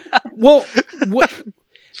 Well, what?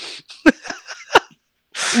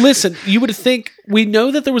 Listen, you would think we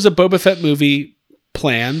know that there was a Boba Fett movie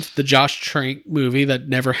planned, the Josh Trank movie that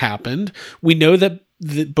never happened. We know that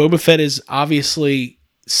Boba Fett is obviously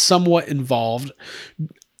somewhat involved.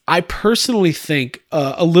 I personally think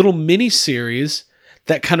a little mini series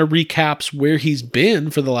that kind of recaps where he's been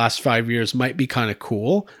for the last 5 years might be kind of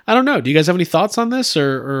cool. I don't know. Do you guys have any thoughts on this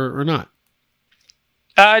or not?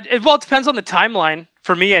 It depends on the timeline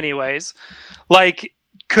for me, anyways. Like,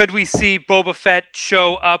 could we see Boba Fett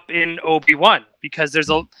show up in Obi-Wan? Because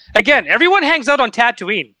everyone hangs out on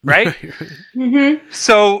Tatooine, right? Mm-hmm.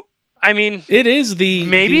 So, I mean, It is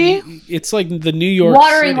it's like the New York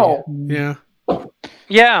Watering City. hole. Yeah.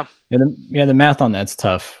 yeah. Yeah, the math on that's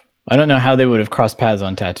tough. I don't know how they would have crossed paths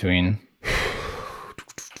on Tatooine.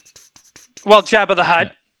 Well, Jabba the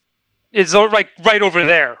Hutt is like right over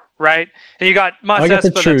there, right? And you got Mos I guess Espa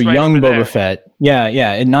it's true. that's right Young over Boba there. Fett. Yeah,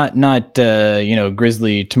 and not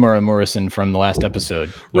Grizzly Tamura Morrison from the last episode.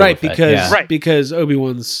 Boba Right, Fett. because yeah. Right. because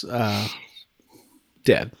Obi-Wan's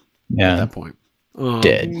dead at Yeah, that point.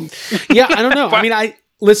 dead. Yeah, I don't know. I mean,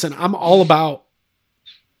 I'm all about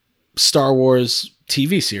Star Wars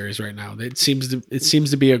TV series right now. It seems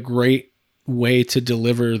to be a great way to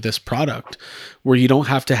deliver this product where you don't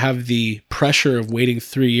have to have the pressure of waiting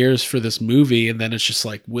 3 years for this movie and then it's just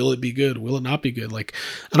like, will it be good? Will it not be good? Like,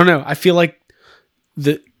 I don't know. I feel like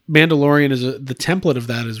Mandalorian is the template of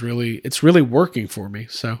that is really working for me.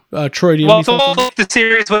 So, Troy, do you have any thoughts on that? The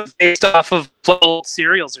series was based off of old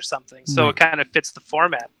serials or something, so it kind of fits the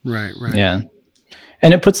format. Right. Yeah.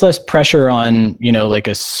 And it puts less pressure on, like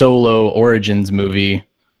a Solo Origins movie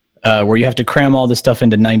where you have to cram all this stuff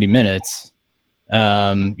into 90 minutes.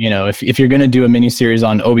 If you're going to do a miniseries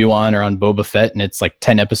on Obi-Wan or on Boba Fett and it's like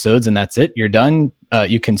 10 episodes and that's it, you're done.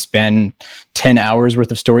 You can spend 10 hours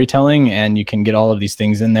worth of storytelling and you can get all of these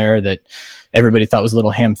things in there that everybody thought was a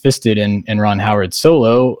little ham-fisted in Ron Howard's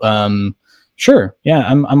Solo. Sure. Yeah,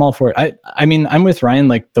 I'm all for it. I mean, I'm with Ryan,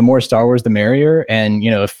 like the more Star Wars, the merrier. And,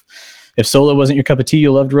 if Solo wasn't your cup of tea,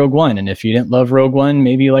 you loved Rogue One. And if you didn't love Rogue One,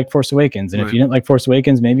 maybe you like Force Awakens. And if you didn't like Force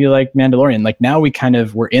Awakens, maybe you like Mandalorian. Like now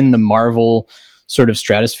we're in the Marvel sort of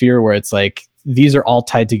stratosphere where it's like, these are all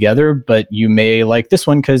tied together, but you may like this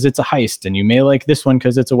one because it's a heist, and you may like this one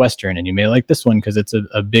because it's a Western, and you may like this one because it's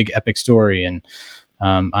a big epic story. And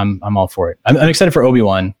I'm all for it. I'm excited for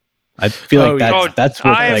Obi-Wan. I feel like that's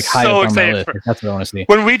what high so up on my list. That's what I want to see.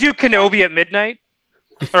 When we do Kenobi at midnight,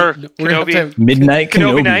 or Kenobi, Midnight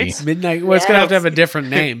Kenobi. Nights. Midnight. Well, it's gonna have to have a different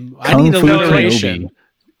name. I Kung need Fu alliteration.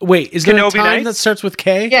 Wait, is there Kenobi a time Nights? that starts with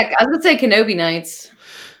K? Yeah, I was gonna say Kenobi Nights.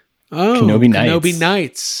 Oh, Kenobi Nights. Kenobi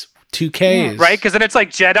Nights. 2 Ks. Right? Because then it's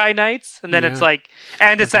like Jedi Nights, and then it's like,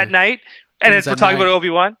 and it's at night, and we're talking about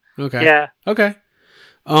Obi-Wan. Okay. Yeah. Okay.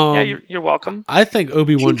 Yeah, you're welcome. I think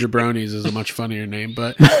Obi-Wan Jabronis is a much funnier name,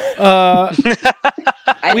 but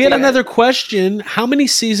we had another question. How many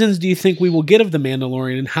seasons do you think we will get of The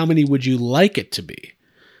Mandalorian, and how many would you like it to be?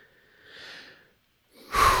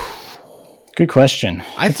 Good question.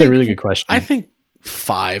 That's a really good question. I think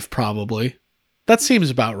 5 probably. That seems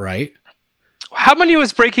about right. How many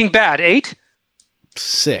was Breaking Bad? 8?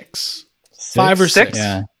 6. 5 or 6?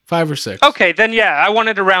 Yeah. 5 or 6. Okay, then yeah, I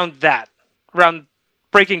wanted around that. Around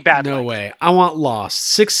Breaking Bad. No way. I want Lost.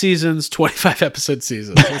 6 seasons, 25 episode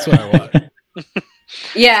seasons. That's what I want.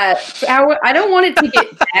 Yeah, I don't want it to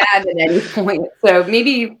get bad at any point. So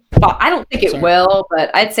maybe I don't think it will,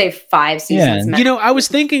 but I'd say 5 seasons. Yeah. I was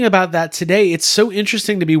thinking about that today. It's so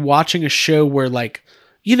interesting to be watching a show where, like,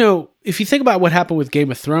 if you think about what happened with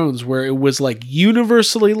Game of Thrones, where it was like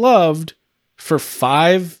universally loved for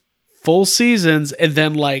 5 full seasons, and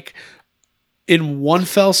then like in one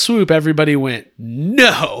fell swoop, everybody went,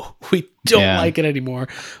 no, we don't like it anymore.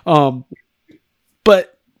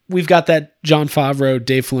 But we've got that Jon Favreau,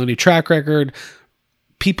 Dave Filoni track record.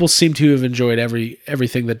 People seem to have enjoyed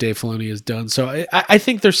everything that Dave Filoni has done. So I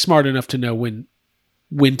think they're smart enough to know when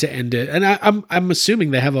to end it, and I'm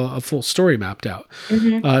assuming they have a full story mapped out.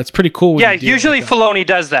 Mm-hmm. It's pretty cool. Yeah, usually Filoni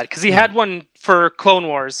does that because he had one for Clone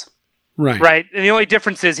Wars, right? And the only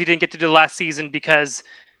difference is he didn't get to do the last season because,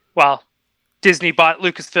 well, Disney bought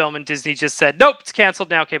Lucasfilm, and Disney just said, "Nope, it's canceled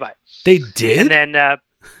now. Okay, bye." They did, and then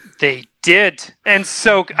they did, and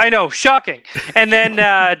so I know, shocking. And then,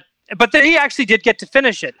 but then he actually did get to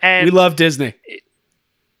finish it, and we love Disney.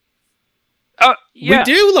 Yeah. We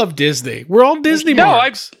do love Disney. We're all Disney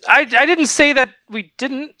marks. I didn't say that we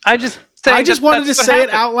didn't. I just wanted to say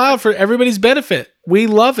it out loud for everybody's benefit. We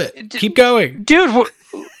love it. Keep going. Dude, Star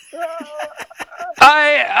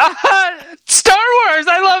Wars.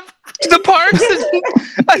 I love the parks.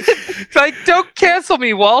 Like, don't cancel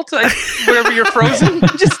me, Walt. Wherever you're frozen,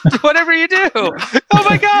 just whatever you do. Oh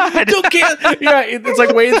my God. Yeah, it's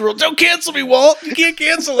like Wayne's World. Don't cancel me, Walt. You can't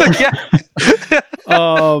cancel it.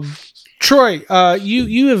 Yeah. Troy,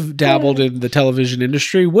 you have dabbled in the television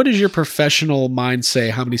industry. What does your professional mind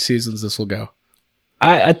say? How many seasons this will go?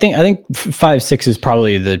 I think 5, 6 is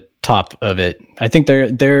probably the top of it. I think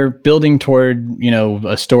they're building toward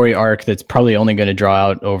a story arc that's probably only going to draw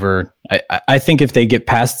out over. I think if they get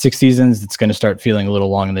past 6 seasons, it's going to start feeling a little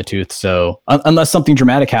long in the tooth. So unless something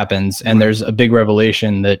dramatic happens and there's a big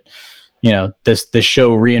revelation that this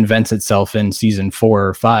show reinvents itself in season 4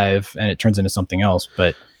 or 5 and it turns into something else,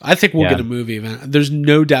 but. I think we'll get a movie event. There's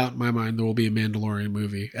no doubt in my mind there will be a Mandalorian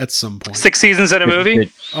movie at some point. 6 seasons in a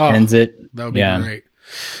movie? Ends it. That would be great.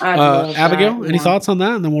 Abigail, any thoughts on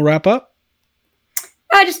that? And then we'll wrap up.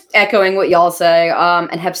 Just echoing what y'all say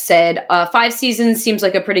and have said. 5 seasons seems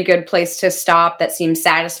like a pretty good place to stop. That seems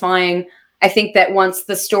satisfying. I think that once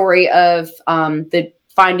the story of the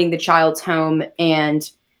finding the child's home and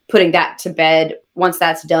putting that to bed, once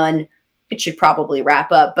that's done, it should probably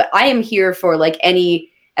wrap up. But I am here for like any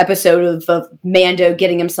episode of Mando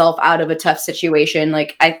getting himself out of a tough situation.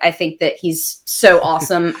 Like I think that he's so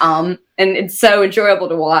awesome and it's so enjoyable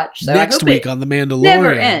to watch. So next week on The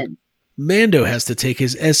Mandalorian, Mando has to take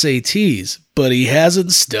his SATs, but he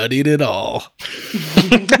hasn't studied at all.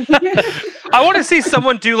 I want to see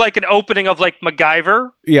someone do like an opening of like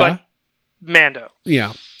MacGyver, but Mando.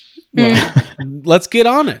 Yeah. Let's get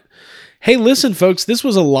on it. Hey, listen, folks, this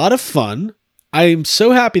was a lot of fun. I'm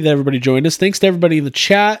so happy that everybody joined us. Thanks to everybody in the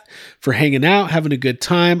chat for hanging out, having a good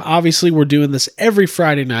time. Obviously, we're doing this every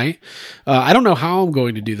Friday night. I don't know how I'm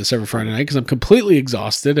going to do this every Friday night because I'm completely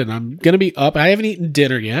exhausted and I'm going to be up. I haven't eaten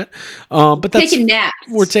dinner yet. But that's taking naps.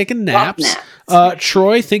 We're taking naps.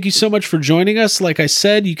 Troy, thank you so much for joining us. Like I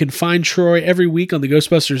said, you can find Troy every week on the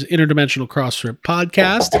Ghostbusters Interdimensional Cross Trip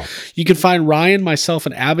podcast. You can find Ryan, myself,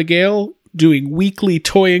 and Abigail doing weekly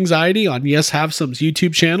Toy Anxiety on Yes Have Some's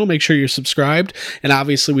YouTube channel. Make sure you're subscribed. And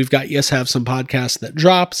obviously, we've got Yes Have Some podcast that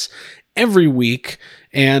drops every week.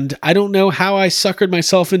 And I don't know how I suckered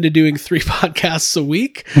myself into doing 3 podcasts a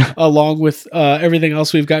week, along with everything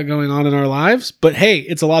else we've got going on in our lives. But hey,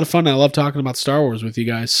 it's a lot of fun. I love talking about Star Wars with you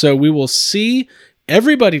guys. So we will see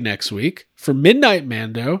everybody next week for Midnight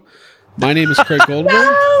Mando. My name is Craig Goldberg.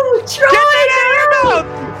 No, Troy!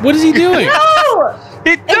 What is he doing? No!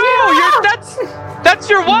 That's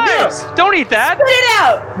your wives. No. Don't eat that. Spit it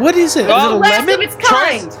out. What is it? Well, is it a lemon? It's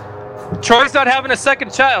kind. Troy's not having a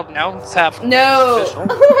second child now. It's happening. No.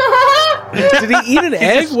 Did he eat an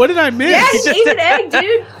egg? What did I miss? Yes, he ate an egg,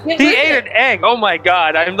 dude. He ate an egg. Oh my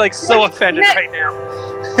god, I'm like so offended right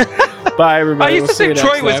now. Bye, everybody. I used to think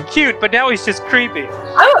Troy was cute, but now he's just creepy.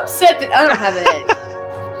 I'm upset that I don't have an egg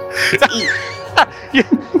to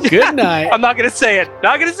eat. Good night. I'm not gonna say it.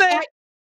 Not gonna say it.